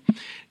people,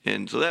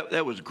 and so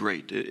that was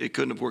great. It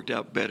couldn't have worked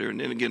out better. And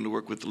then again, to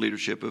work with the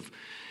leadership of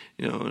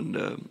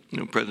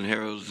President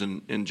Harris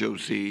and Joe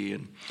C.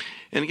 And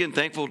again,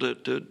 thankful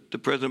to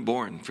President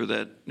Boren for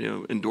that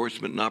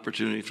endorsement and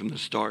opportunity from the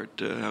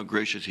start. How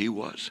gracious he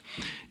was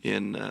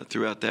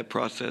throughout that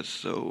process.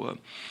 So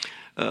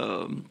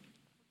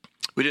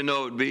we didn't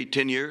know it would be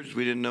 10 years.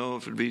 We didn't know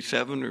if it would be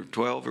 7 or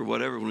 12 or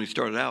whatever when we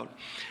started out.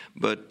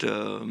 But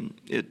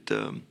it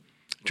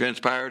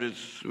transpired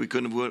as we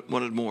couldn't have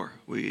wanted more.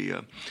 We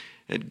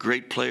had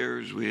great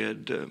players. We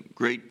had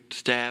great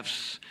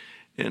staffs.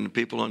 And the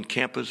people on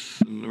campus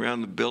and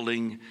around the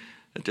building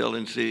at the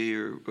LNC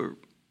are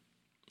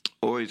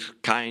always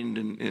kind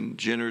and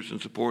generous and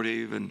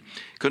supportive, and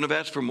couldn't have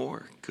asked for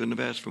more.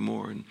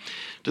 And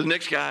to the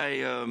next guy,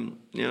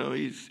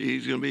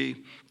 he's going to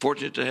be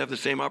fortunate to have the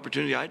same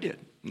opportunity I did,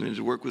 and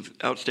to work with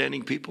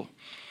outstanding people.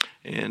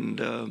 And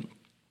I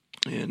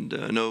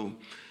know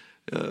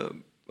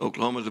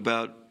Oklahoma's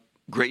about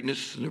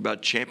greatness and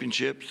about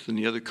championships, and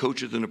the other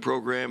coaches in the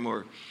program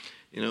are.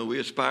 We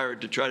aspired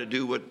to try to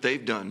do what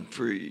they've done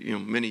for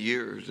many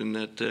years, and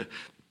that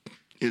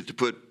is to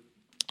put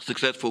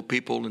successful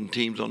people and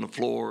teams on the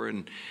floor,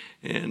 and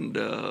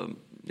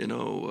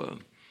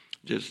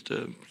just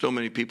so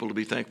many people to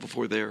be thankful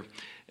for there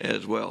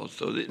as well.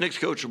 So the next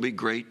coach will be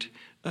great.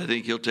 I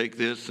think he'll take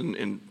this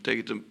and take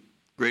it to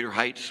greater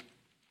heights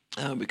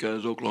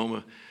because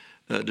Oklahoma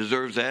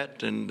deserves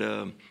that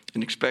and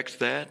expects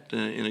that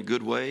in a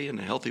good way, in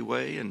a healthy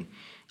way,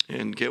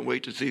 and can't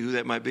wait to see who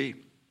that might be.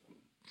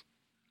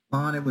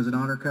 Lon, it was an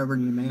honor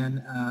covering you,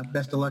 man.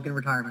 Best of luck in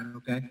retirement,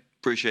 okay?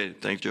 Appreciate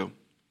it. Thanks, Joe.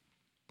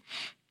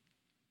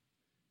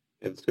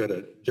 Let's go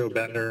to Joe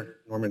Bettner,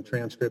 Norman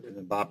Transcript, and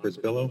then Bob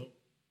Brisbillo.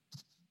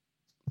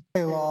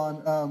 Hey,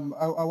 Lon.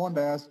 I wanted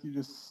to ask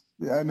you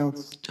I know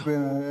it's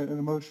been an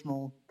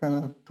emotional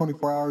kind of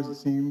 24 hours, it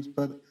seems,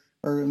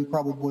 and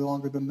probably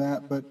longer than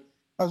that, but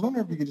I was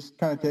wondering if you could just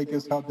kind of take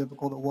us how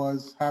difficult it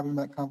was having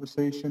that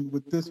conversation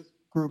with this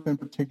group in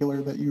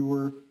particular that you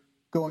were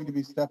going to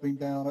be stepping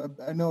down.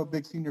 I know a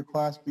big senior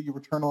class, but you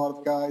return a lot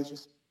of guys.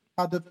 Just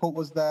how difficult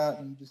was that,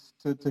 and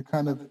just to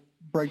kind of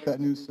break that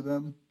news to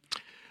them?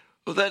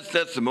 Well,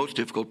 that's the most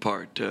difficult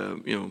part.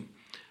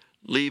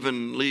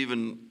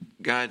 Leaving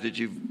guys that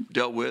you've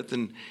dealt with,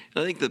 and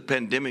I think the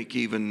pandemic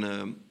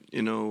even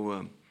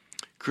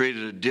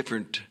created a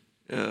different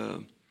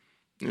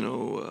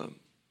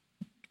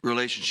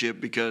relationship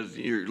because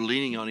you're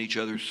leaning on each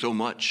other so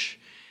much.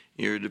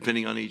 You're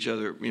depending on each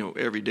other,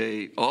 every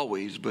day,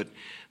 always. But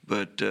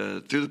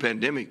through the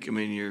pandemic,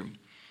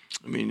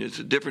 it's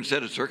a different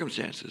set of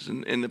circumstances.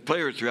 And the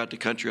players throughout the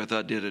country, I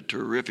thought, did a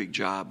terrific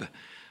job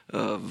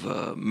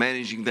of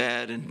managing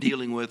that and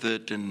dealing with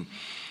it and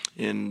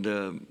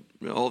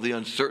all the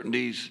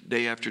uncertainties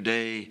day after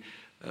day.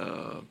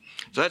 So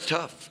that's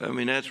tough.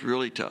 That's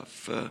really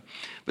tough. But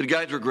the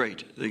guys were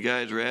great. The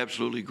guys were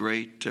absolutely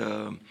great.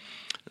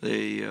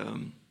 They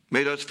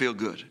made us feel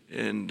good.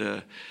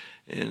 And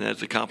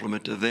that's a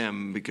compliment to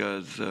them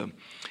because,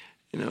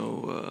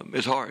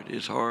 it's hard.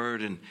 It's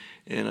hard.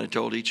 And I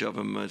told each of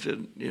them, I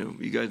said,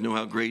 you guys know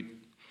how great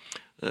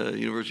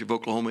University of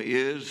Oklahoma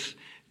is.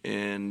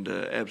 And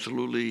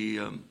absolutely,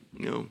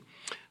 we'll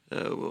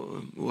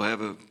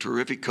have a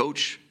terrific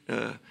coach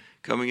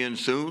coming in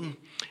soon.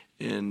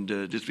 And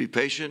just be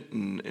patient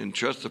and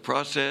trust the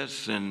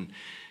process and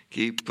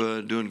keep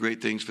doing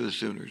great things for the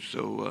Sooners.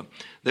 So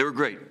they were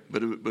great,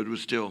 but it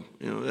was still,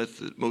 that's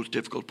the most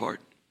difficult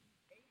part.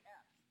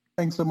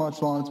 Thanks so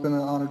much, Lon. It's been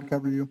an honor to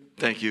cover you.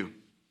 Thank you.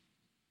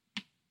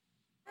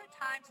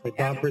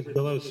 Bob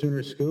Brisbillo,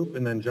 Sooner Scoop,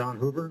 and then John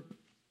Hoover.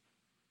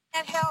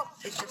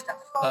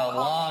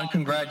 Lon,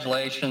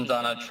 congratulations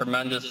on a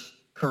tremendous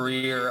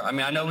career. I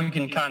mean, I know we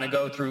can kind of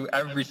go through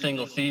every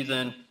single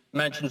season,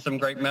 mention some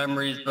great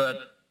memories,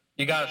 but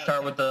you got to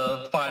start with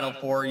the Final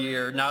Four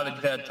year. Now that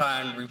you've had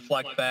time to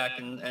reflect back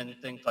and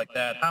things like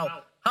that,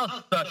 how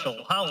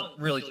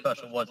really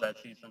special was that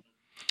season?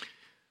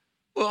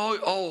 Well,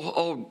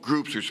 all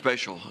groups are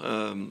special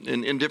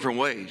in different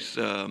ways.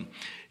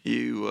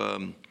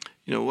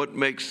 What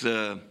makes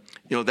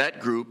that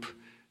group,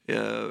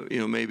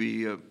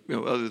 maybe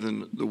other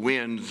than the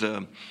wins,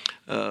 the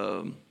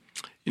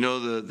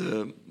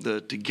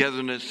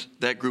togetherness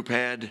that group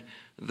had,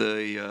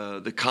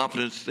 the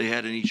confidence they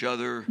had in each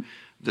other,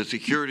 the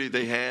security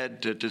they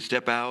had to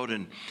step out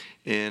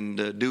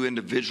and do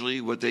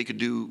individually what they could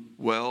do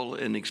well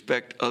and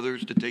expect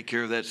others to take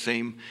care of that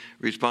same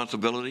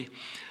responsibility.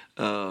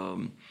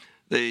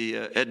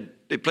 They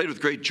played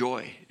with great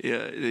joy.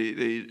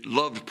 They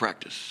loved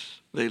practice.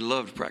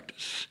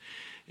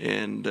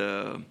 And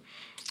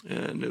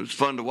it was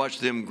fun to watch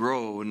them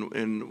grow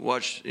and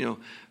watch,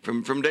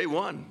 from day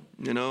one,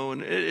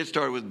 and it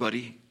started with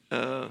Buddy,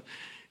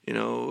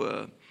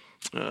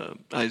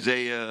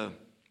 Isaiah,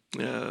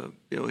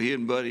 he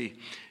and Buddy,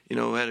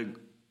 had a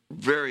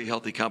very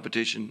healthy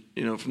competition,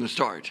 from the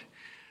start.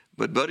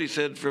 But Buddy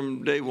said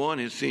from day one,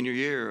 his senior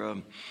year,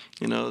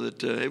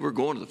 that hey, we're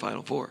going to the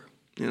Final Four,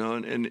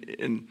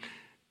 and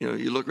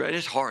you look right,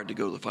 it's hard to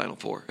go to the Final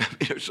Four.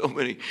 There's so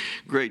many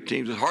great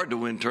teams. It's hard to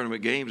win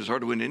tournament games. It's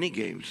hard to win any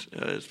games,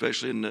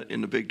 especially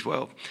in the Big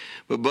 12.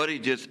 But Buddy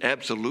just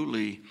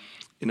absolutely,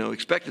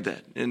 expected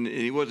that, and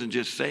he wasn't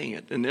just saying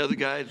it. And the other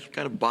guys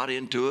kind of bought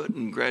into it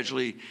and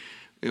gradually,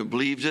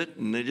 believed it,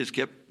 and they just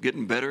kept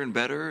getting better and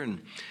better,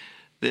 and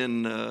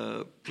then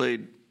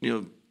played,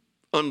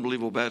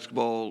 unbelievable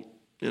basketball,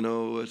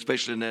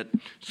 especially in that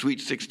Sweet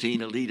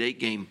 16 Elite 8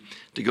 game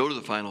to go to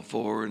the Final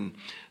Four, and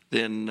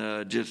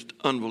then just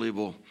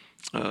unbelievable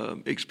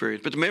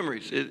experience. But the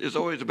memories, it's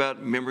always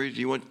about memories.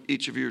 You want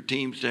each of your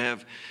teams to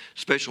have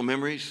special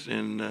memories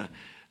and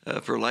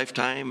for a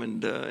lifetime,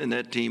 and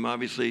that team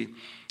obviously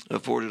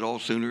afforded all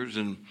Sooners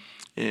and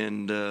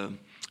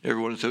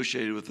everyone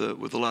associated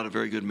with a lot of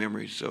very good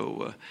memories.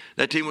 So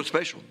that team was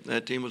special.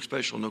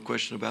 No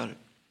question about it.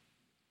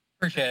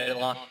 Appreciate it,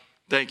 Lon.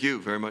 Thank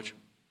you very much.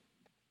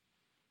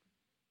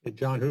 Hey,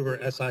 John Hoover,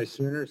 SI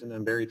Sooners, and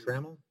then Barry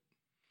Trammell.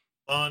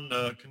 Lon,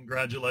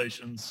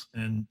 congratulations,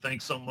 and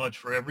thanks so much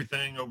for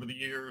everything over the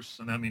years,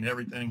 and I mean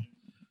everything.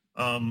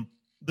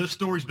 This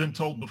story's been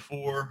told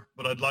before,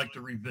 but I'd like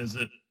to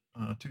revisit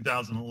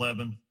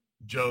 2011.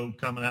 Joe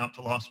coming out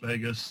to Las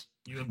Vegas.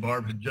 You and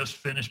Barb had just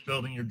finished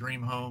building your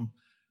dream home.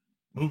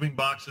 Moving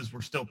boxes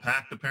were still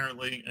packed,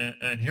 apparently,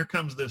 and here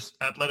comes this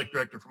athletic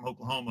director from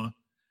Oklahoma.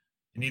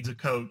 He needs a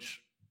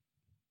coach.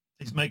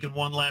 He's making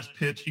one last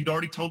pitch. You'd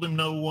already told him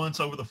no once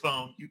over the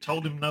phone. You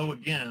told him no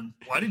again.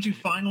 Why did you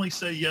finally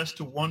say yes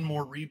to one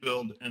more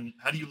rebuild, and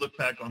how do you look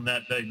back on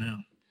that day now?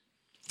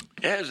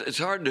 Yeah, it's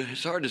hard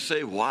to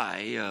say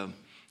why.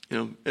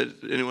 Anyone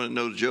that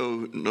knows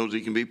Joe knows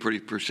he can be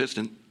pretty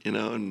persistent,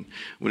 and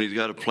when he's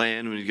got a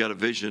plan, when he's got a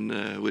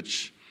vision,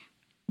 which,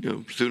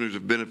 Sooners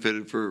have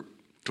benefited for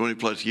 20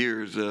 plus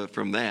years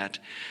from that.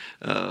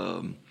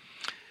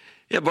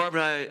 Barb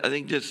and I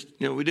think just,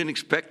 we didn't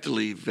expect to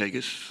leave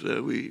Vegas.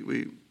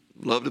 We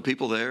love the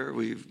people there.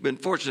 We've been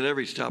fortunate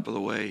every stop of the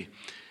way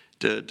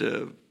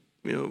to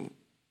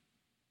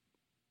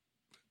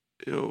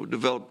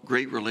develop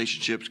great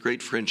relationships,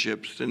 great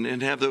friendships,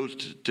 and have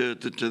those to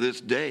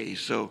this day.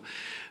 So,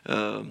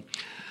 but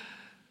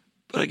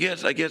I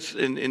guess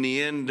in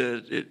the end,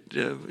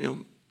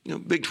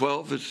 Big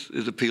 12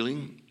 is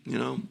appealing.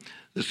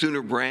 The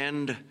Sooner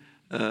brand,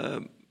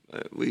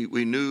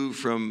 we knew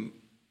from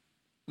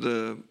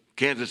the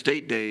Kansas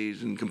State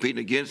days and competing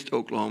against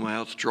Oklahoma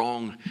how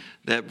strong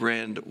that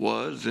brand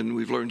was, and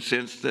we've learned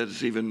since that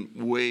it's even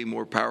way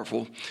more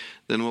powerful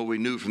than what we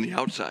knew from the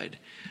outside.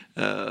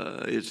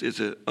 It's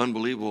an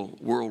unbelievable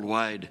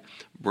worldwide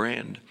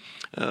brand.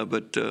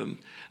 But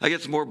I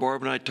guess the more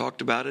Barb and I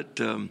talked about it,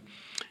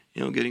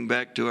 getting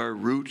back to our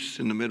roots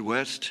in the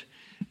Midwest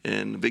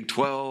and the Big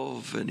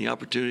 12 and the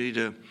opportunity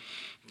to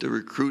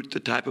recruit the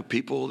type of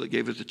people that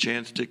gave us a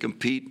chance to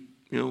compete,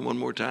 one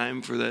more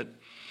time for that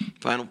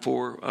Final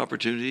Four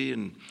opportunity,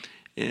 and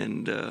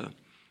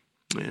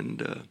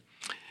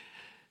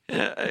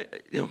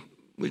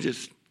we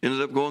just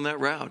ended up going that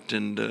route,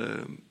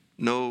 and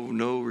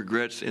no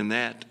regrets in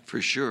that for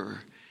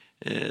sure.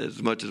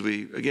 As much as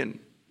we again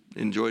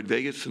enjoyed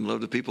Vegas and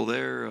loved the people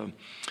there,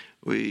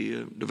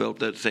 we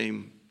developed those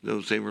same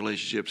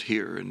relationships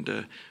here,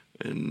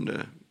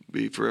 and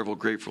be forever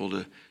grateful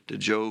to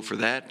Joe for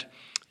that,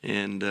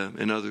 and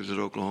others at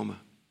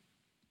Oklahoma.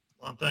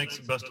 Well, thanks,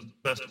 and best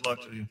of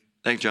luck to you.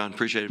 Thanks, John.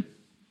 Appreciate it.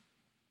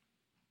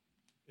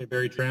 Hey,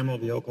 Barry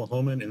Trammell, the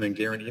Oklahoman, and then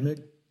Garen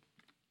Emig.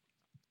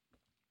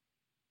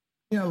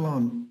 Yeah,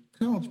 Lon,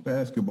 college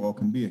basketball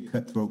can be a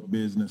cutthroat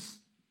business.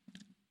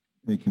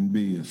 It can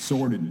be a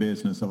sordid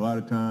business. A lot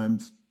of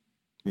times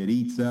it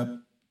eats up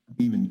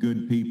even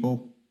good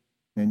people,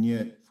 and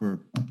yet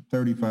for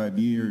 35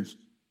 years,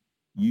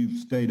 you've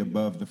stayed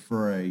above the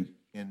fray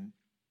in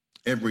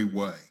every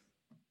way,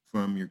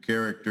 from your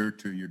character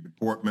to your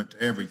deportment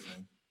to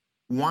everything.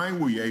 Why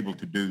were you able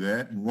to do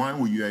that? And why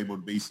were you able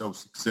to be so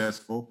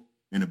successful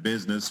in a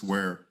business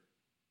where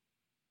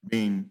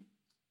being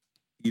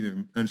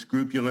either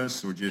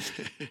unscrupulous or just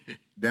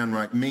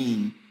downright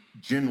mean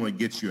generally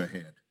gets you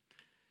ahead?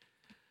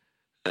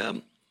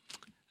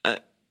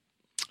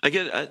 I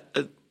get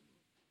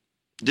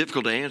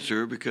difficult to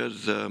answer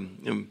because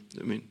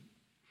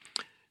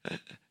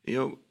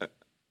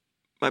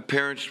my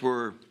parents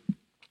were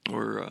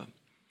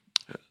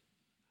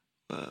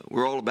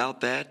all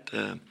about that,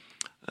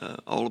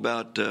 all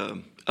about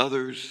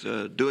others,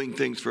 doing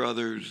things for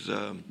others,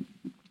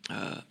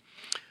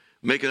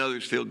 making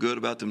others feel good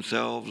about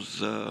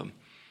themselves.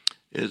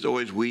 It's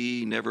always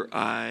we, never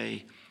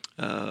I.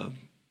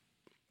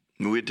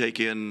 We'd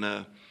take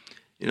in,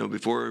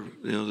 before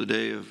the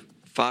day of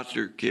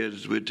foster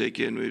kids, we'd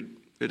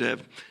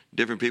have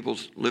different people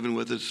living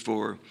with us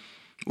for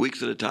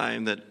weeks at a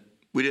time that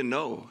we didn't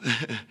know.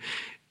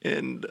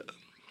 And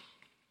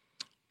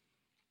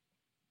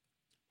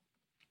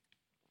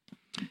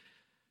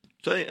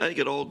so I think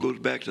it all goes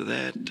back to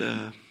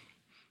that.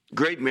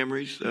 Great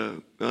memories,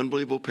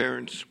 unbelievable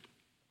parents,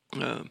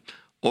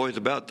 always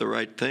about the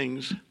right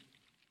things.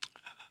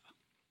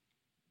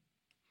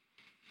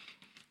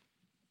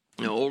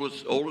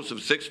 Oldest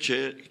of 6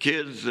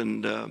 kids,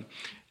 and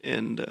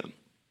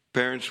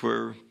parents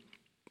were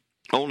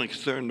only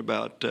concerned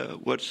about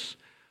what's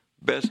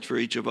best for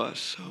each of us.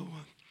 So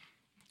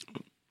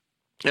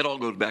it all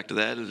goes back to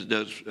that, as it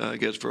does, I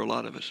guess, for a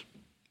lot of us.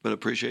 But I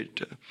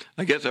appreciate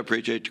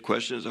the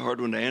question. It's a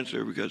hard one to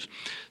answer because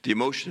the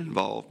emotion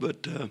involved.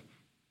 But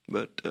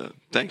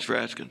thanks for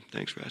asking.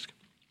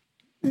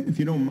 If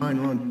you don't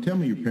mind, Ron, tell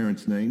me your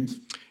parents' names.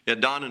 Yeah,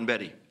 Don and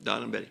Betty.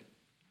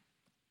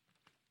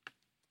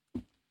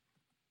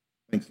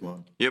 Thanks,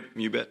 Lon. Yep,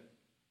 you bet.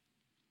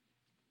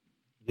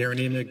 Garen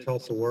Enig,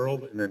 Tulsa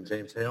World, and then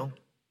James Hale.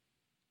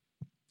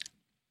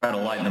 Try to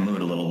lighten the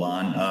mood a little,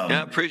 Lon.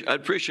 Yeah, I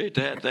appreciate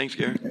that. Thanks,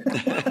 Garen.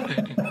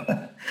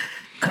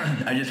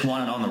 I just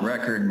wanted on the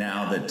record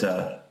now that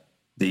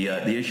the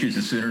issues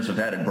the Sooners have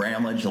had at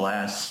Bramlage the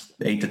last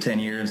 8 to 10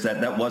 years,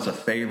 that was a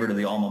favor to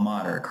the alma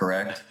mater,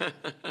 correct?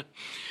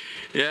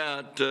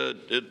 Yeah,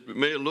 it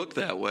may look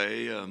that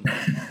way.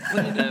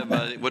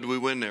 What did we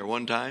win there?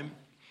 One time?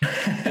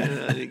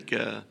 I think,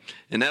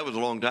 and that was a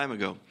long time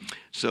ago.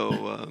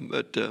 So,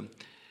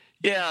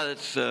 yeah,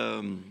 that's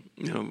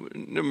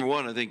number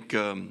one. I think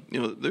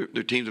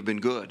their teams have been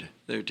good.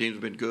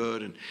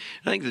 And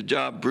I think the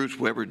job Bruce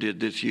Weber did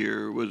this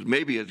year was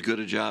maybe as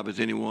good a job as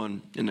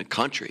anyone in the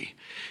country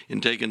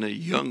in taking a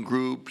young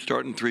group,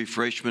 starting 3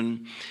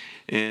 freshmen,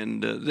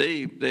 and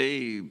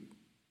they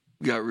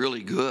got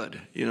really good,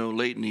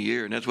 late in the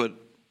year, and that's what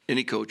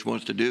any coach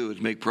wants to do,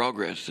 is make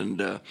progress. And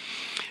the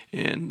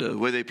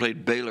way they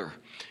played Baylor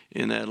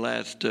in that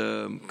last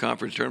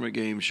conference tournament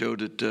game showed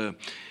that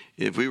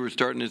if we were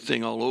starting this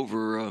thing all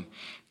over,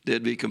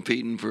 they'd be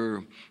competing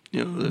for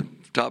the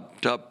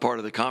top part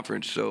of the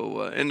conference.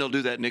 So and they'll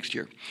do that next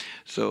year.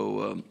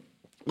 So,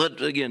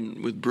 but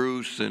again, with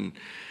Bruce and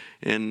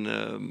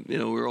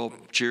we're all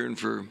cheering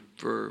for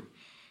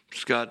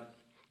Scott,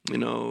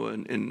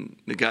 and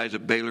the guys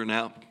at Baylor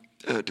now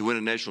to win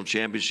a national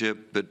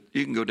championship. But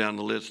you can go down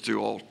the list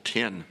through all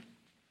 10.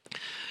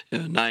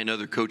 9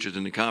 other coaches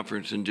in the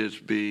conference and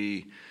just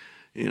be,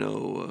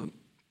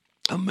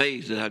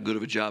 amazed at how good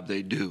of a job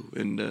they do.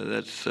 And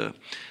that's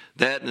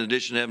that, in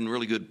addition to having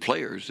really good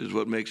players, is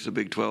what makes the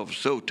Big 12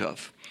 so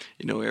tough,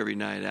 every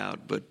night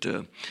out. But,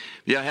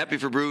 yeah, happy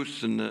for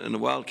Bruce and the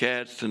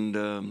Wildcats, and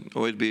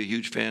always be a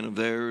huge fan of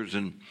theirs.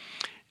 And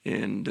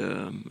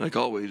like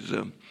always,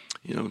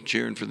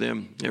 cheering for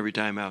them every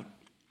time out.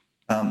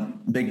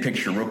 Big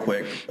picture real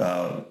quick,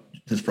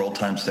 just for old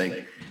time's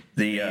sake.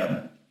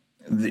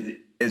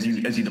 As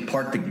you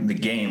depart the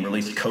game, or at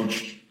least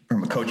coach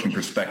from a coaching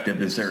perspective,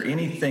 is there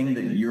anything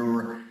that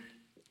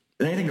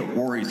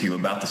worries you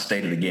about the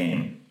state of the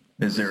game?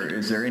 Is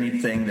there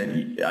anything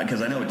that,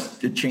 because I know it's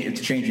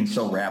changing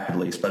so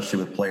rapidly,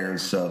 especially with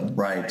players'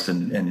 rights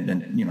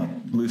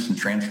and loose and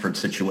transferred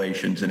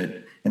situations, and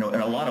it in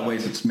a lot of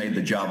ways it's made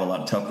the job a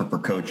lot tougher for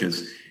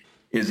coaches.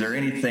 Is there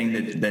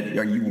anything that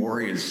are you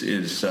worry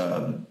is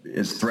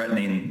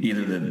threatening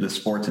either the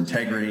sport's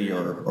integrity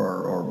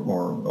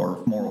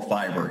or moral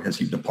fiber as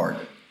you depart?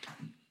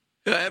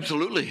 Yeah,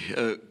 absolutely.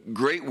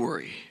 Great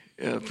worry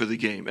for the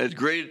game. As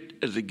great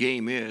as the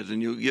game is,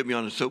 and you'll get me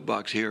on a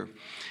soapbox here,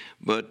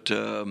 but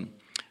the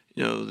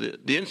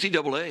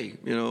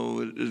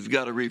NCAA, has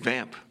got to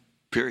revamp.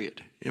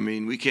 Period. I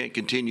mean, we can't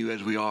continue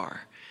as we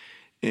are.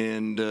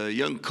 And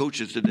young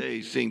coaches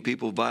today seeing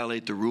people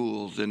violate the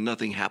rules and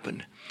nothing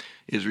happen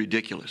is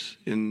ridiculous.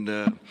 And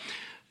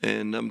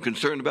I'm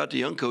concerned about the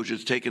young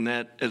coaches taking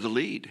that as a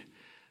lead.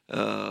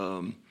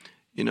 And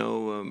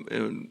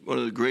one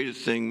of the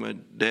greatest things my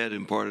dad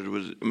imparted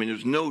was,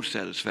 there's no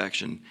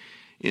satisfaction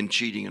in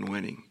cheating and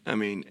winning.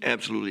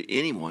 Absolutely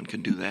anyone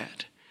can do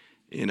that,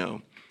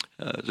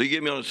 So you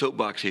get me on a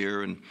soapbox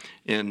here, and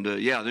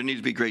yeah, there needs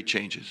to be great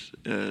changes.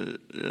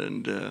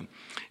 And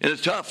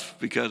it's tough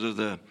because of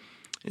the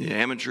the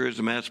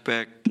amateurism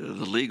aspect,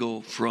 the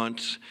legal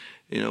fronts,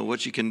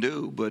 what you can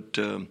do. But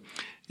the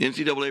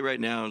NCAA right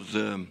now is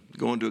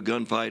going to a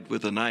gunfight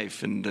with a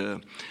knife, and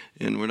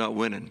we're not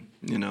winning.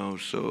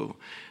 So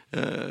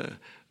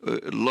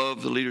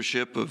love the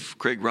leadership of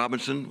Craig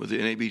Robinson with the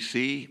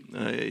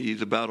NABC.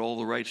 He's about all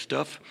the right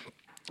stuff.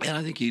 And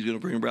I think he's going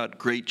to bring about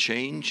great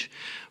change,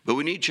 but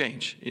we need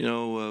change.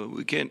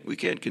 We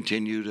can't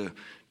continue to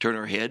turn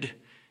our head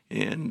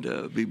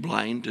and be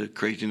blind to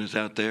craziness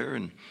out there.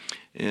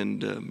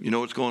 And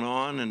what's going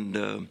on,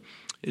 and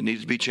it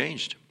needs to be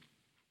changed.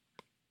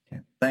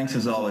 Okay. Thanks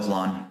as always,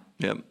 Lon.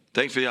 Yeah.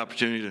 Thanks for the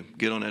opportunity to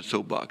get on that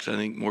soapbox. I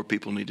think more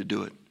people need to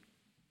do it.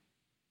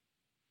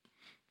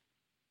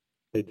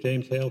 Okay,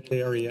 James Hale,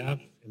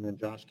 KREF, and then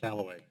Josh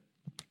Calloway.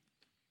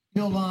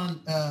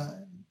 Lon,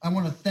 I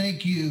want to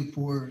thank you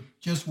for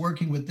just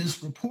working with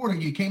this reporter.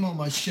 You came on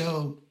my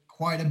show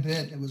quite a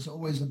bit. It was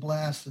always a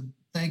blast, and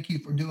thank you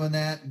for doing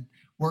that and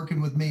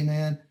working with me,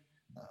 man.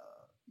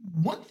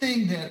 One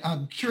thing that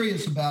I'm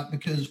curious about,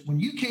 because when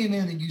you came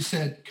in and you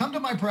said, come to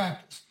my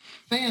practice,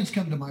 fans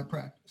come to my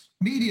practice,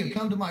 media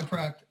come to my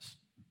practice,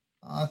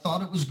 I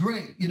thought it was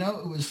great. It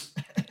was,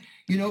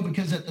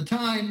 because at the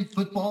time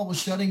football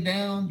was shutting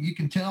down. You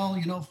can tell,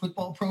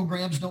 football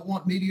programs don't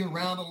want media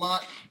around a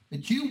lot,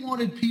 but you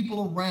wanted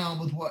people around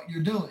with what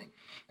you're doing.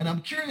 And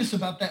I'm curious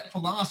about that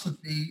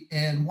philosophy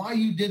and why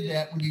you did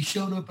that when you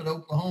showed up at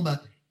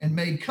Oklahoma and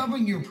made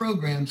covering your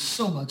program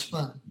so much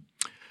fun.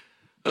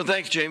 Well,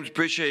 thanks, James.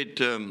 Appreciate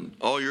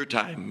all your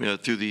time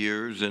through the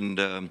years.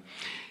 And,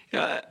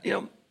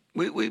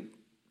 we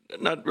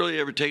not really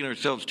ever taken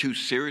ourselves too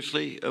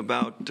seriously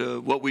about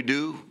what we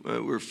do.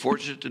 We're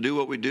fortunate to do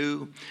what we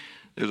do.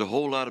 There's a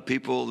whole lot of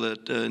people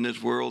that in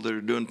this world that are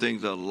doing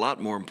things a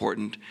lot more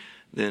important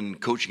than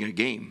coaching a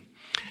game.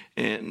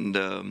 And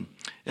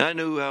I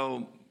knew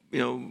how,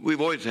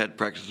 we've always had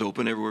practices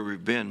open everywhere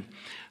we've been.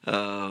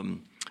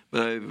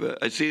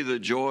 But I see the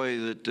joy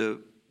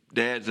that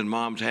dads and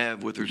moms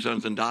have with their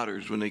sons and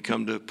daughters when they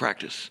come to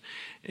practice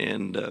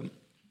and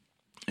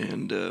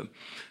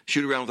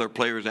shoot around with our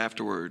players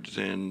afterwards.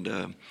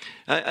 And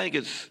I think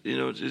it's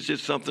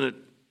just something that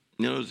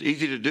it's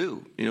easy to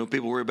do.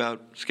 People worry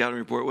about scouting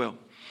report. Well,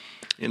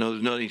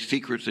 there's not any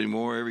secrets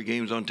anymore. Every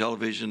game's on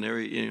television.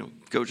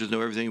 Coaches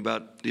know everything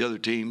about the other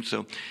team.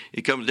 So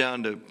it comes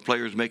down to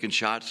players making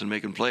shots and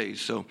making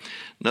plays. So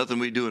nothing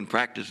we do in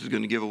practice is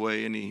going to give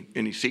away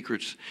any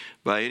secrets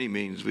by any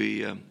means.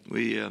 We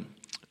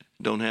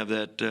don't have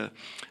that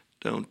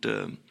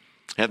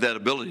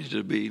ability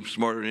to be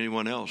smarter than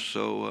anyone else.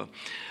 So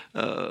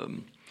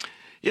and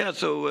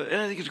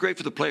I think it's great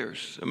for the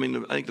players. I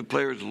think the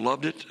players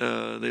loved it.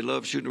 They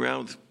love shooting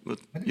around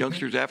with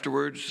youngsters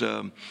afterwards.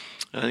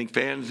 I think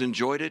fans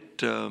enjoyed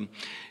it.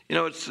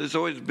 It's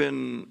always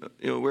been,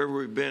 wherever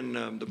we've been,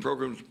 the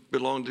programs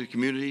belong to the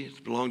community, it's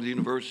belonged to the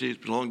universities,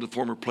 it's belonged to the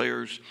former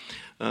players.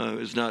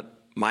 It's not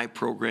my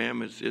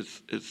program.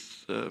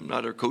 It's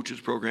not our coach's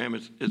program.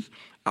 It's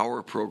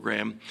our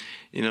program,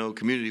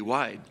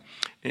 community-wide.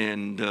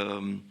 And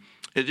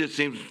it just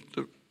seems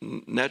the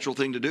natural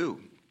thing to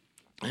do.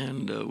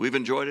 And we've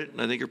enjoyed it, and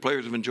I think our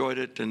players have enjoyed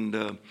it. And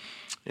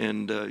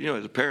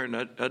as a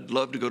parent, I'd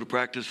love to go to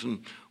practice and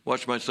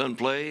watch my son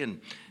play. And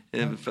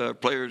if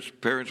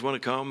parents want to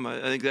come,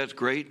 I think that's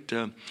great.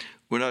 We're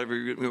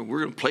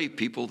going to play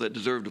people that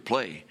deserve to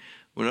play.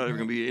 We're not ever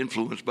going to be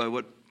influenced by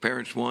what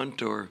parents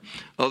want or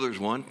others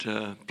want.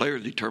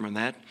 Players determine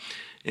that.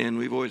 And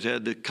we've always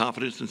had the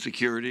confidence and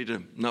security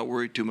to not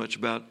worry too much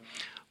about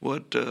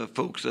what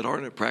folks that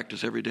aren't at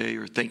practice every day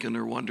are thinking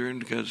or wondering,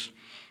 because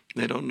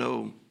they don't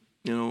know,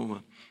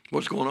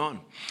 what's going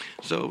on.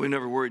 So we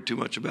never worried too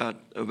much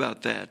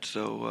about that.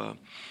 So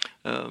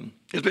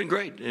it's been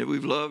great.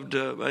 We've loved.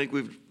 I think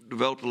we've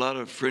developed a lot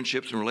of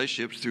friendships and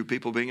relationships through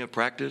people being at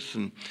practice,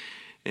 and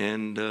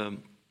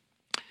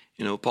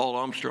Paul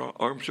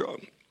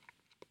Armstrong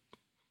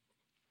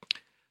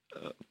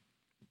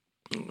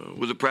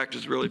was at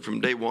practice really from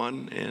day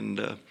one,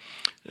 and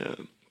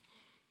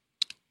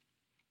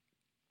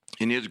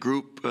in his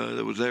group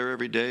that was there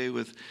every day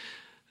with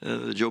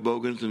the Joe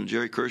Bogans and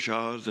Jerry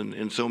Kershaws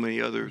and so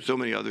many others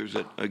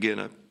that, again,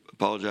 I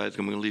apologize,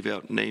 I'm going to leave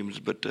out names,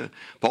 but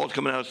Paul's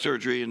coming out of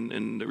surgery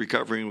and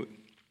recovering.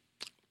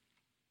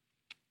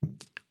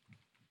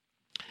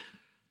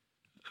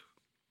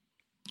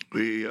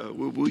 We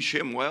wish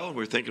him well.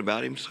 We're thinking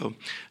about him. So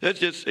that's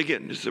just,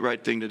 again, it's the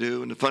right thing to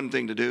do and the fun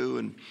thing to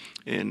do.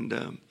 And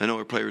I know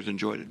our players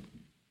enjoyed it.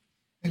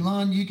 Hey,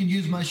 Lon, you can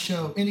use my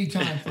show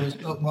anytime for a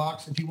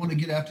soapbox if you want to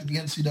get after the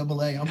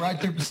NCAA. I'm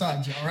right there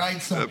beside you, all right?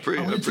 So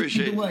I'll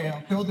appreciate it.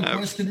 I'll throw the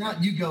question out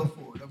and you go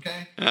for it,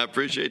 okay? I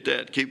appreciate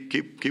that.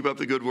 Keep up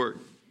the good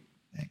work.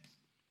 Thanks.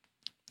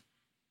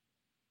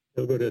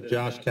 We'll go to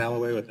Josh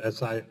Calloway with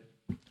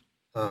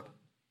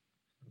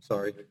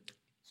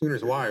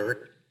Sooners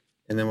Wire,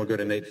 and then we'll go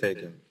to Nate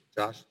Fagan.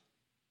 Josh?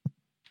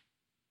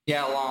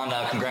 Yeah, Lon,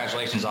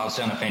 congratulations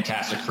obviously on a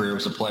fantastic career. It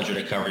was a pleasure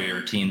to cover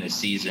your team this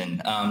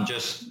season.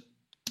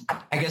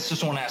 I guess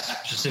just want to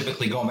ask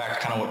specifically, going back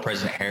to kind of what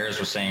President Harris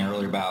was saying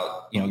earlier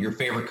about, your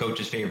favorite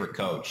coach's favorite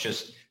coach.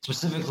 Just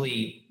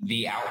specifically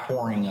the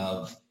outpouring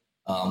of,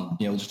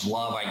 just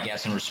love, I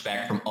guess, and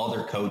respect from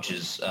other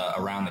coaches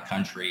around the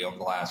country over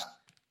the last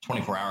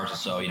 24 hours or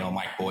so.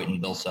 Mike Boynton,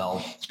 Bill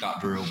Self,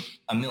 Scott Drew,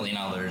 a million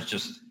others.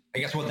 Just, I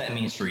guess, what that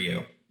means for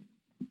you.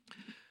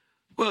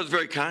 Well, it's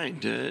very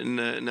kind,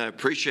 and I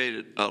appreciate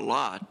it a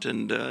lot.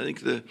 And I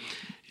think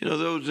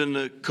those in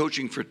the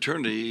coaching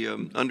fraternity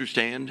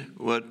understand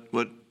what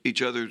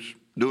each other's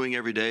doing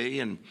every day,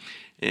 and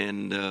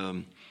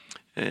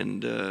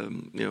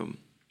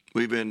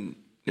we've been,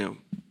 we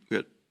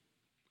got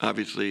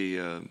obviously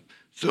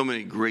so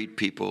many great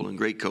people and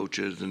great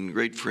coaches and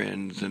great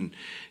friends, and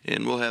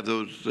we'll have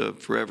those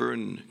forever.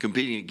 And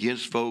competing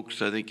against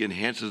folks, I think,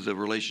 enhances the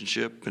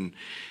relationship, and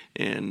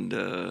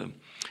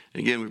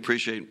again, we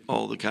appreciate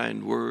all the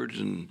kind words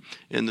and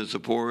the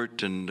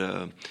support, and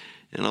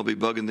I'll be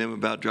bugging them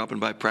about dropping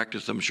by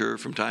practice, I'm sure,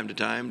 from time to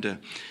time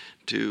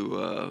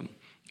to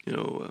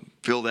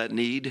fill that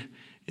need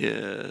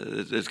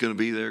that's going to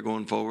be there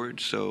going forward.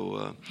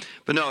 So,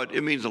 but no,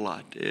 it means a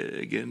lot.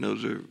 Again,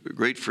 those are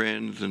great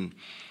friends and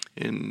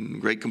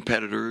great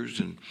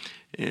competitors,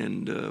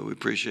 and we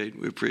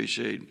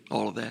appreciate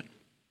all of that.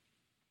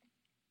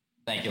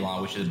 Thank you,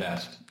 Lon. Wish you the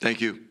best.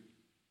 Thank you.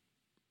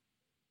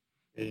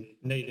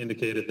 Nate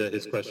indicated that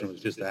his question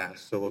was just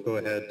asked, so we'll go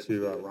ahead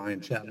to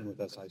Ryan Chapman with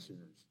SI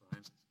Sooners.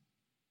 Ryan?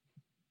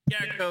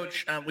 Yeah,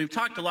 Coach, we've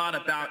talked a lot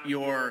about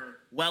your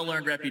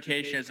well-earned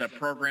reputation as a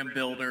program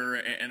builder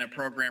and a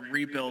program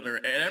rebuilder.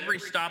 At every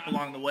stop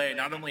along the way,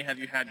 not only have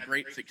you had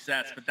great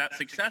success, but that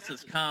success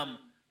has come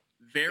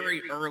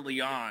very early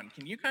on.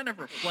 Can you kind of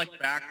reflect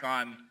back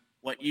on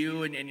what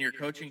you and your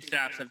coaching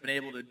staffs have been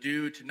able to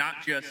do to not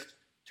just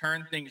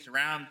turn things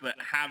around, but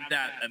have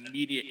that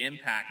immediate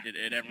impact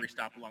at every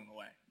stop along the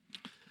way?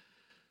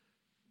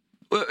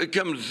 Well, it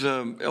comes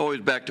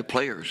always back to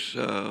players.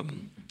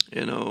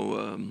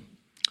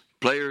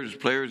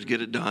 Players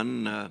get it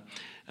done.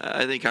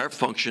 I think our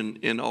function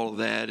in all of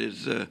that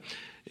is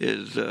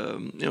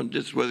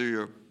just whether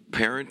you're a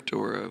parent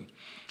or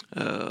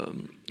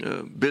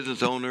a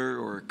business owner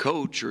or a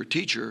coach or a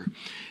teacher,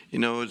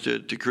 is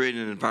to create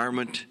an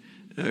environment,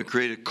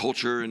 create a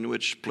culture in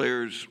which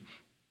players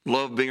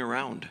love being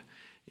around.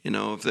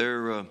 If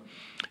they're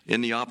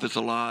in the office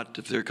a lot,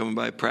 if they're coming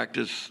by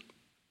practice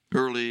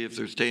early, if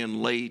they're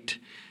staying late,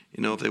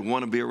 if they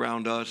want to be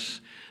around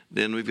us,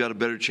 then we've got a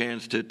better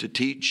chance to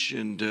teach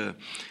and to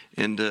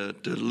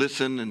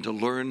listen and to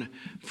learn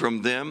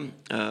from them.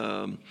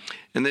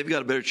 And they've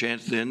got a better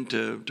chance then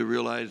to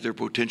realize their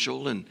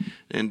potential and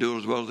do it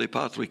as well as they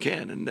possibly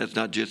can. And that's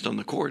not just on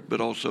the court, but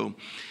also,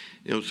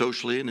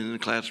 socially and in the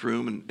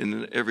classroom and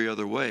in every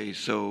other way.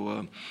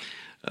 So,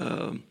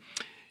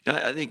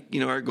 I think,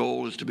 our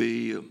goal is to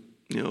be,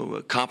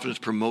 confidence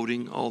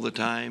promoting all the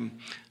time,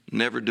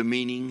 never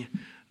demeaning,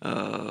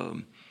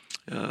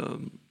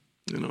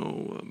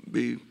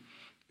 be,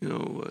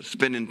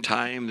 spending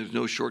time. There's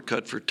no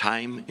shortcut for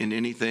time in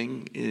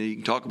anything. You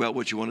can talk about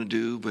what you want to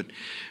do, but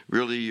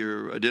really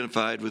you're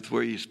identified with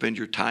where you spend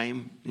your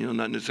time,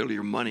 not necessarily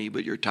your money,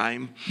 but your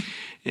time.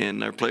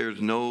 And our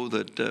players know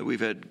that we've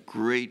had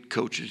great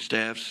coaching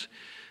staffs,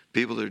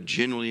 people that are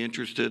genuinely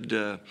interested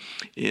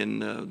in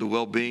the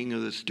well-being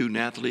of the student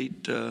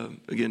athlete,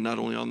 again, not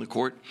only on the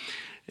court.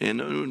 And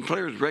when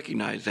players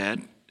recognize that,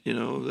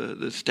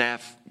 the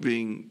staff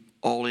being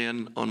all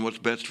in on what's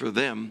best for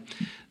them,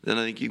 then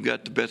I think you've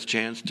got the best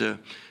chance to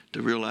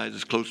realize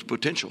as close to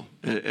potential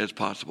as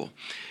possible.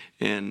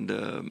 And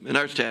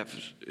our staff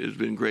has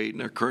been great,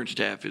 and our current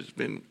staff has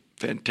been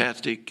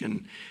fantastic.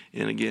 And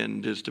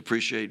again, just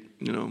appreciate,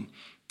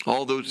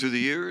 all those through the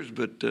years,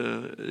 but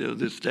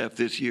this staff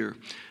this year,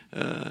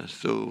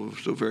 so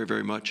very,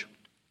 very much.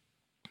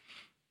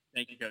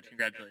 Thank you, Coach.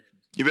 Congratulations.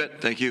 You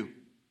bet. Thank you.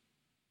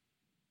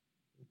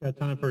 We've got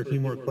time for a few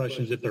more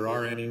questions. If there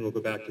are any, we'll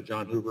go back to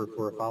John Hoover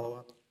for a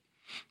follow-up.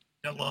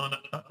 Yeah, Lon,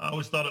 I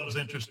always thought it was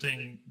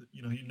interesting,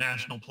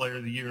 National Player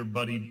of the Year,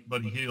 Buddy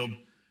Hield,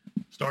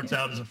 starts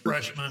out as a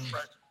freshman,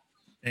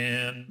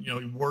 and,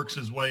 he works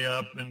his way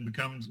up and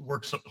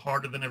works up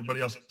harder than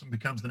everybody else and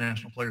becomes the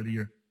National Player of the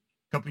Year.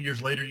 A couple of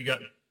years later, you got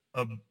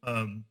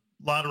a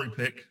lottery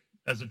pick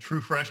as a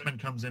true freshman,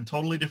 comes in,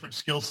 totally different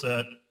skill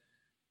set,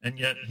 and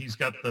yet he's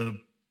got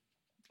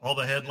all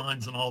the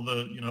headlines and all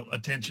the,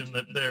 attention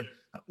that they're.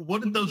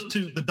 What did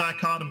the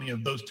dichotomy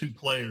of those two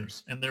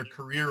players and their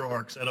career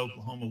arcs at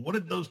Oklahoma, what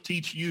did those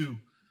teach you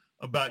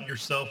about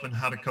yourself and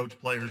how to coach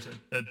players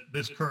at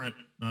this current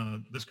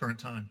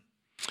time?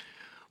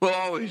 Well,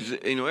 always,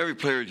 every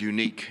player is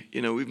unique.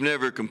 We've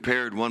never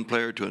compared one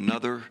player to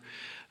another.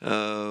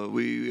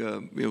 We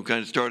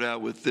kind of start out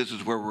with this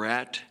is where we're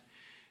at.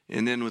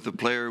 And then with the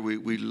player,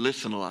 we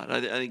listen a lot. I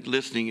think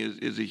listening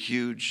is a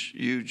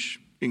huge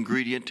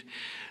ingredient.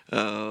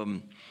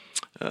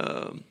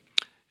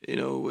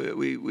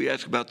 We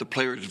ask about the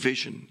player's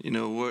vision.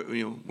 Where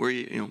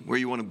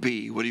you want to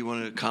be, what do you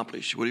want to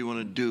accomplish, what do you want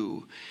to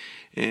do,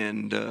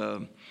 and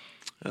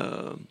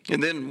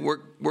then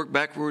work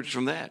backwards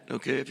from that.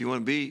 Okay, if you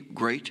want to be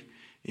great,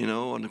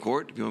 on the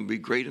court, if you want to be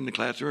great in the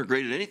classroom or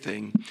great at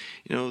anything,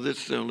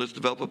 let's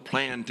develop a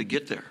plan to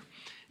get there.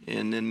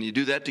 And then you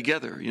do that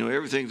together.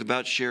 Everything's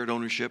about shared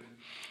ownership.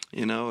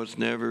 It's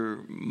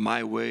never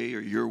my way or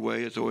your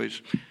way. It's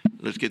always,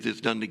 let's get this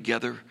done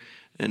together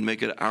and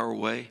make it our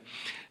way.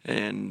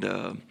 And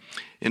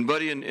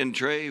Buddy and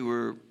Trey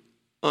were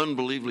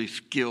unbelievably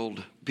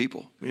skilled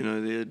people.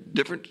 They had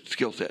different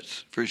skill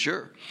sets, for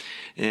sure.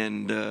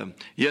 And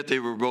yet they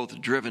were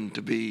both driven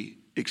to be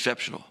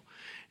exceptional.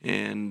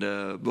 And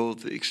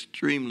both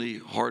extremely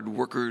hard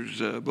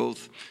workers,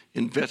 both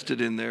invested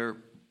in their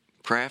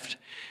craft.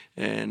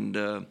 And,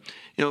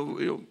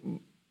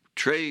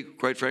 Trey,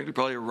 quite frankly,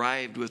 probably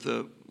arrived with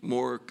a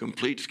more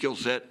complete skill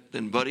set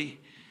than Buddy.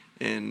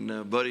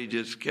 And Buddy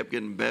just kept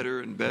getting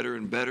better and better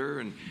and better,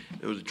 and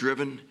it was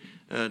driven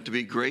to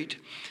be great.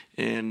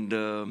 And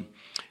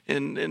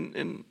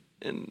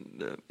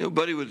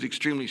Buddy was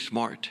extremely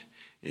smart.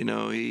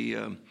 He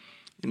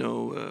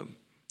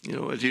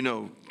as you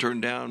know,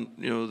 turned down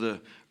the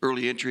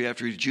early entry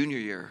after his junior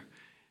year,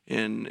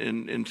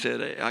 and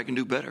said, I can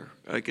do better.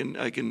 I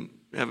can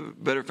have a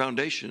better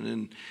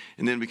foundation,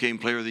 and then became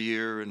Player of the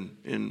Year,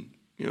 and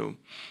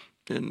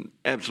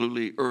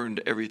absolutely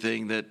earned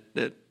everything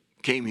that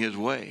came his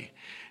way.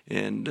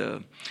 And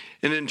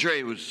then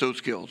Trey was so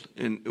skilled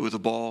with the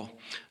ball,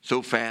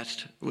 so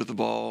fast with the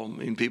ball. I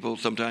mean, people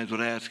sometimes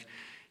would ask,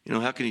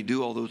 how can he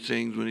do all those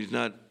things when he's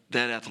not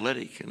that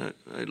athletic? And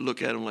I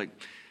look at him like,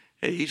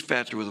 hey, he's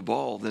faster with the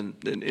ball than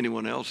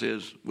anyone else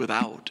is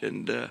without.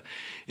 And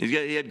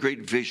he had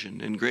great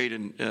vision and great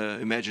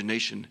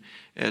imagination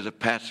as a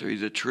passer.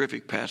 He's a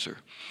terrific passer.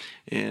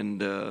 And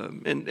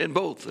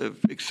both have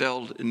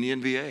excelled in the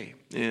NBA,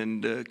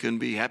 and couldn't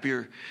be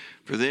happier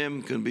for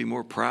them, couldn't be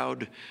more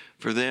proud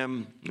for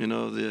them.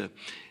 The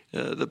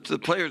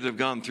players that have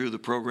gone through the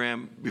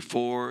program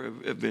before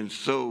have been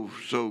so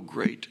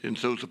great and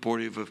so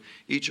supportive of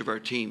each of our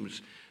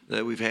teams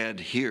that we've had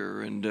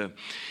here. And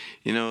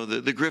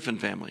the Griffin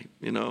family,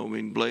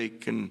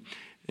 Blake and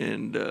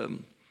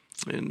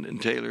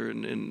Taylor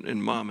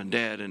and Mom and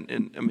Dad,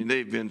 and I mean,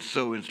 they've been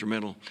so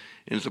instrumental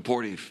and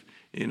supportive,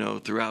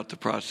 throughout the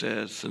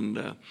process and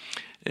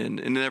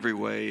in every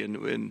way,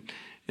 and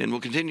we'll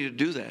continue to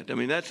do that. I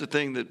mean, that's the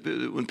thing, that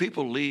when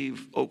people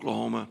leave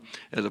Oklahoma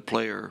as a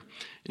player,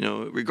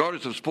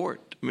 regardless of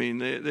sport, I mean,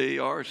 they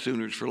are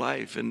Sooners for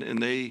life,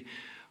 and they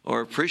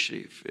are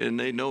appreciative, and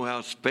they know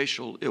how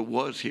special it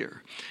was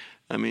here.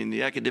 I mean,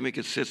 the academic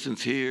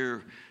assistance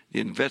here, the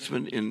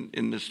investment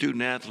in the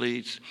student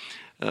athletes,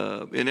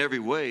 in every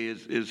way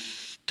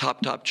is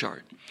top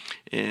chart.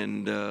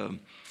 And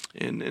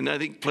I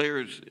think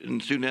players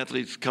and student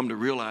athletes come to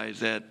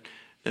realize that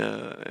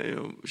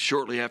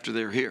shortly after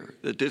they're here,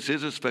 that this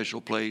is a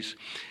special place,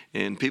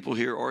 and people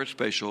here are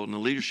special, and the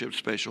leadership's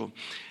special,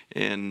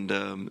 and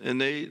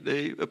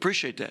they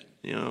appreciate that,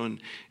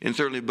 and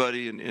certainly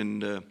Buddy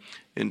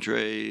and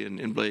Trey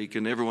and Blake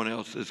and everyone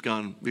else that's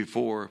gone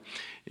before,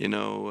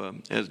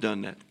 has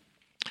done that.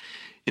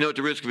 At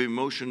the risk of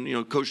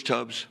emotion, Coach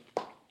Tubbs,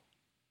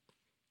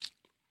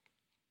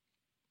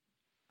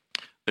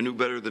 I knew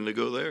better than to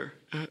go there.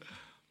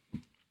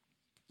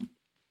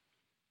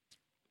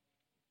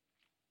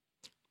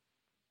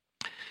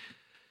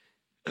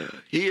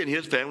 He and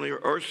his family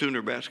are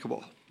Sooner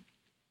basketball.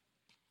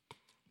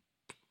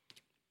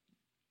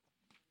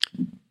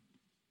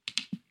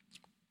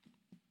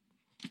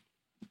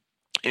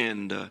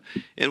 And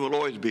will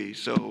always be.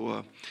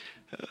 So,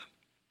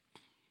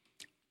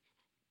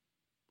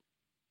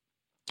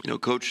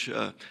 Coach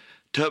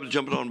Tubbs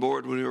jumping on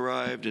board when we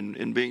arrived,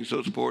 and being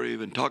so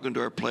supportive and talking to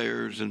our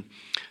players, and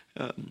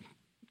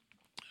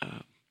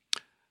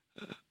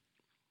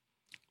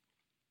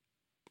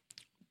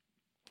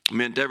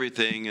meant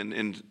everything,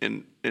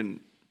 and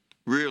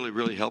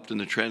really helped in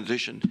the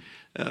transition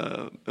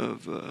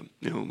of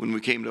when we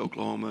came to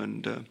Oklahoma,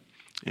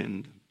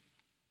 and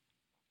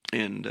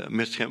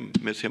miss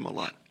him a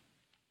lot.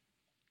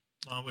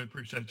 We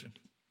appreciate you.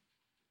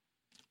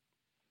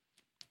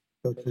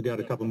 Coach, we got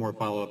a couple more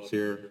follow-ups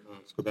here.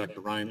 Let's go back to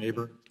Ryan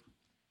Aber.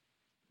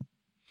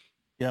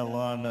 Yeah,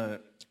 Lon, I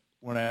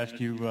want to ask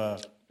you,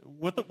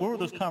 what were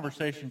those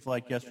conversations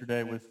like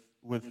yesterday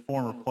with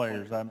former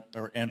players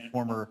and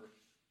former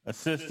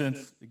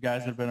assistants, the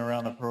guys that have been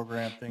around the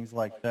program, things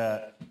like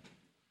that?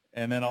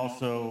 And then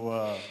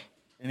also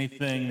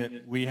anything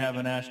that we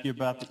haven't asked you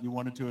about that you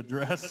wanted to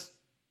address?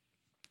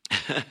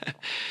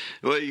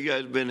 Well, you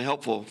guys have been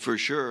helpful for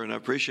sure, and I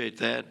appreciate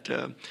that.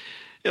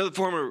 The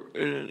former,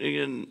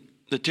 again,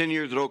 the 10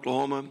 years at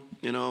Oklahoma,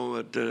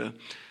 but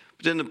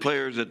then the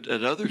players at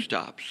other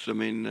stops. I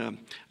mean,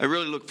 I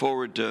really look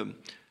forward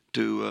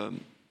to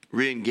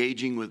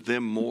re-engaging with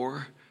them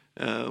more.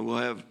 We'll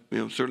have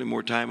certainly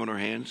more time on our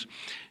hands,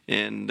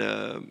 and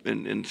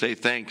say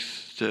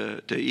thanks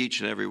to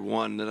each and every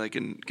one that I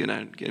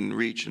can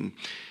reach, and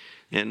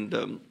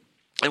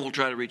we'll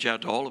try to reach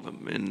out to all of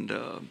them,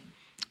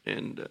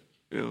 and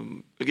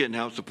again,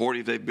 how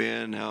supportive they've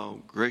been, how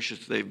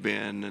gracious they've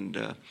been,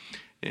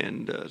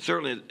 and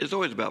certainly it's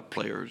always about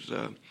players.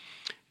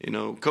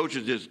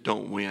 Coaches just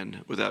don't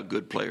win without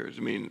good players.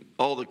 I mean,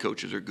 all the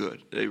coaches are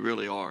good; they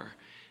really are,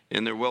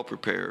 and they're well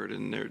prepared,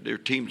 and their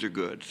teams are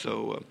good.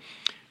 So,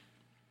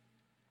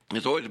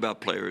 it's always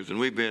about players, and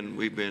we've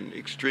been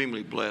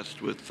extremely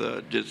blessed with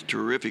just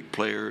terrific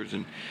players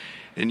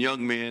and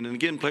young men, and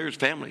again, players'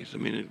 families. I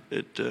mean,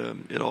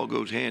 it all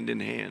goes hand in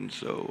hand.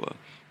 So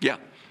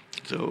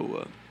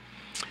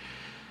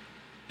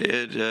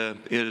it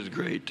is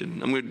great,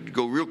 and I'm going to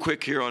go real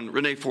quick here on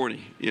Renee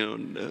Forney.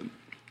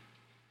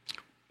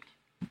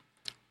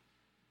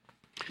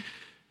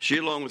 She,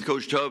 along with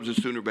Coach Tubbs, is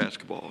Sooner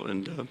basketball,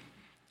 and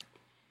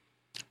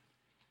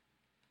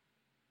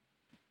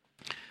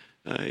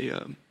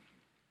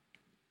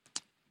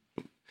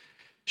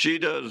she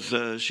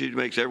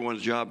makes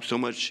everyone's job so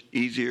much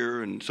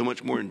easier and so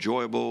much more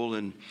enjoyable,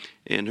 and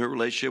her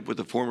relationship with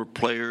the former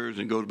players,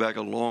 and goes back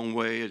a long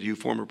way, as you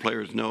former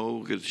players know,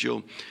 because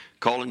she'll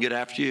call and get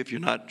after you if you're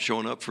not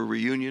showing up for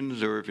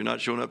reunions or if you're not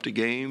showing up to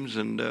games,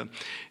 and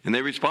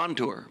they respond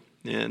to her,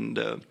 and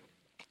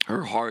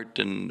her heart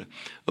and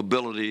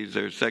abilities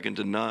are second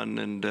to none,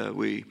 and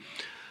we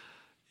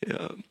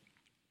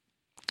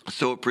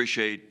so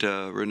appreciate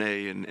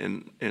Renee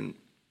and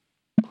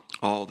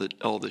all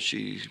that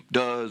she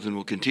does and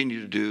will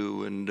continue to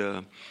do, and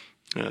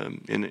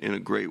in a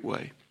great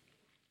way.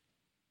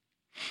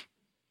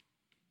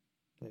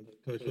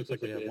 Coach, looks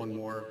like we have one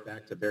more.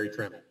 Back to Barry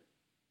Trammell.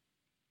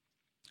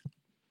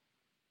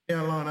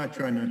 Yeah, Lon, I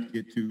try not to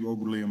get too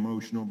overly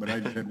emotional, but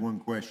I just had one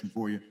question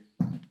for you.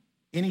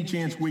 Any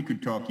chance we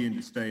could talk you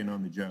into staying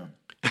on the job?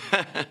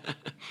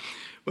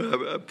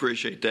 Well, I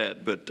appreciate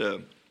that, but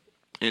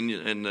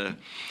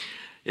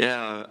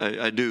yeah,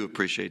 I do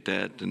appreciate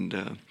that, and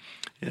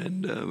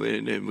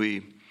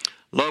we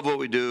love what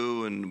we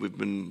do, and we've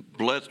been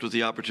blessed with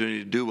the opportunity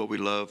to do what we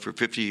love for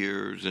 50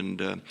 years, and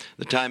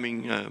the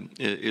timing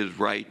is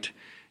right,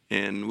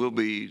 and we'll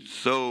be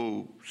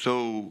so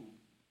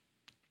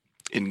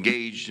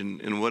engaged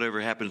in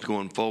whatever happens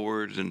going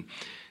forwards, and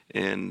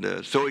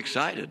so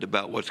excited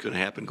about what's going to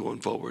happen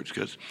going forwards,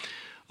 because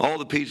all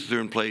the pieces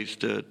are in place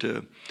to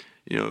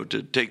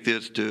take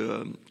this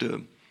to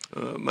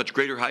much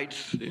greater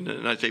heights,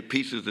 and I say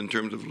pieces in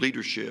terms of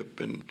leadership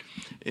and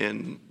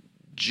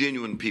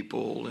genuine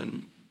people,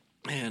 and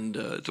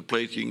it's a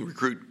place you can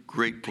recruit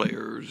great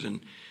players,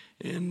 and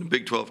the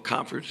Big 12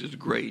 Conference is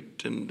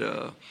great, and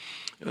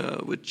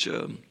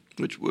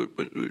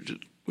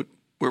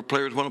where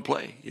players want to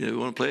play. They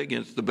want to play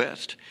against the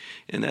best,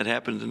 and that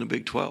happens in the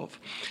Big 12.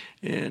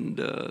 And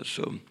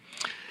so,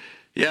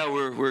 yeah,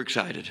 we're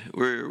excited.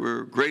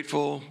 We're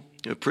grateful,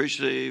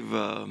 appreciative,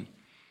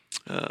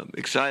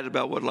 excited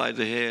about what lies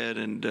ahead,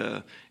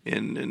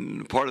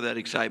 and part of that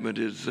excitement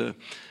is the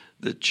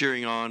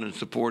cheering on and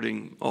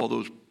supporting all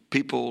those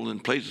people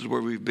and places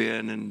where we've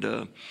been, and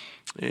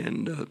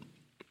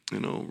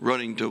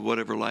running to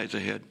whatever lies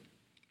ahead.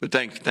 But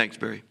thanks,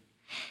 Barry.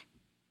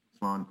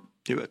 Lon.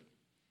 You bet.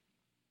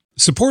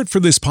 Support for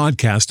this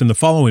podcast and the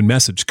following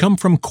message come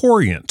from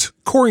Corient.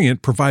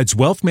 Corient provides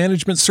wealth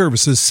management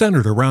services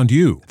centered around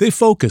you. They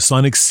focus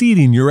on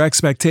exceeding your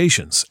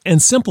expectations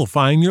and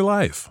simplifying your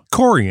life.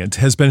 Corient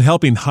has been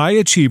helping high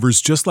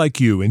achievers just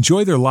like you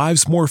enjoy their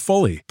lives more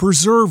fully,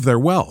 preserve their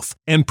wealth,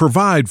 and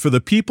provide for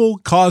the people,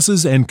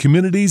 causes, and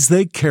communities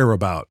they care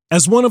about.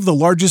 As one of the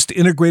largest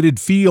integrated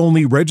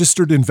fee-only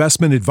registered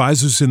investment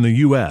advisors in the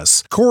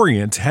U.S.,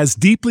 Corient has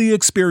deeply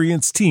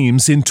experienced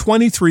teams in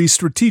 23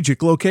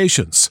 strategic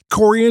locations.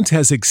 Corient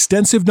has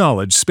extensive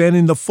knowledge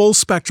spanning the full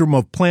spectrum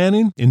of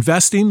planning,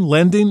 investing,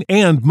 lending,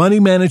 and money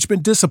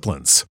management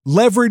disciplines.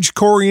 Leverage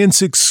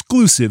Corient's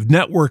exclusive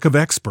network of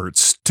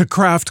experts to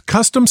craft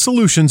custom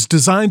solutions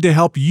designed to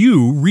help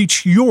you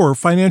reach your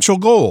financial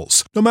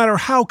goals, no matter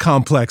how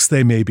complex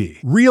they may be.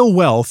 Real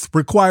wealth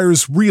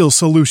requires real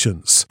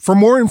solutions. For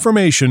more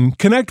information,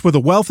 connect with a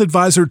wealth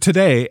advisor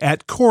today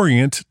at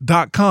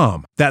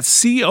Corient.com.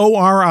 That's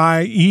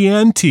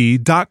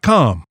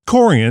Corient.com.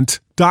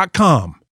 Corient.com.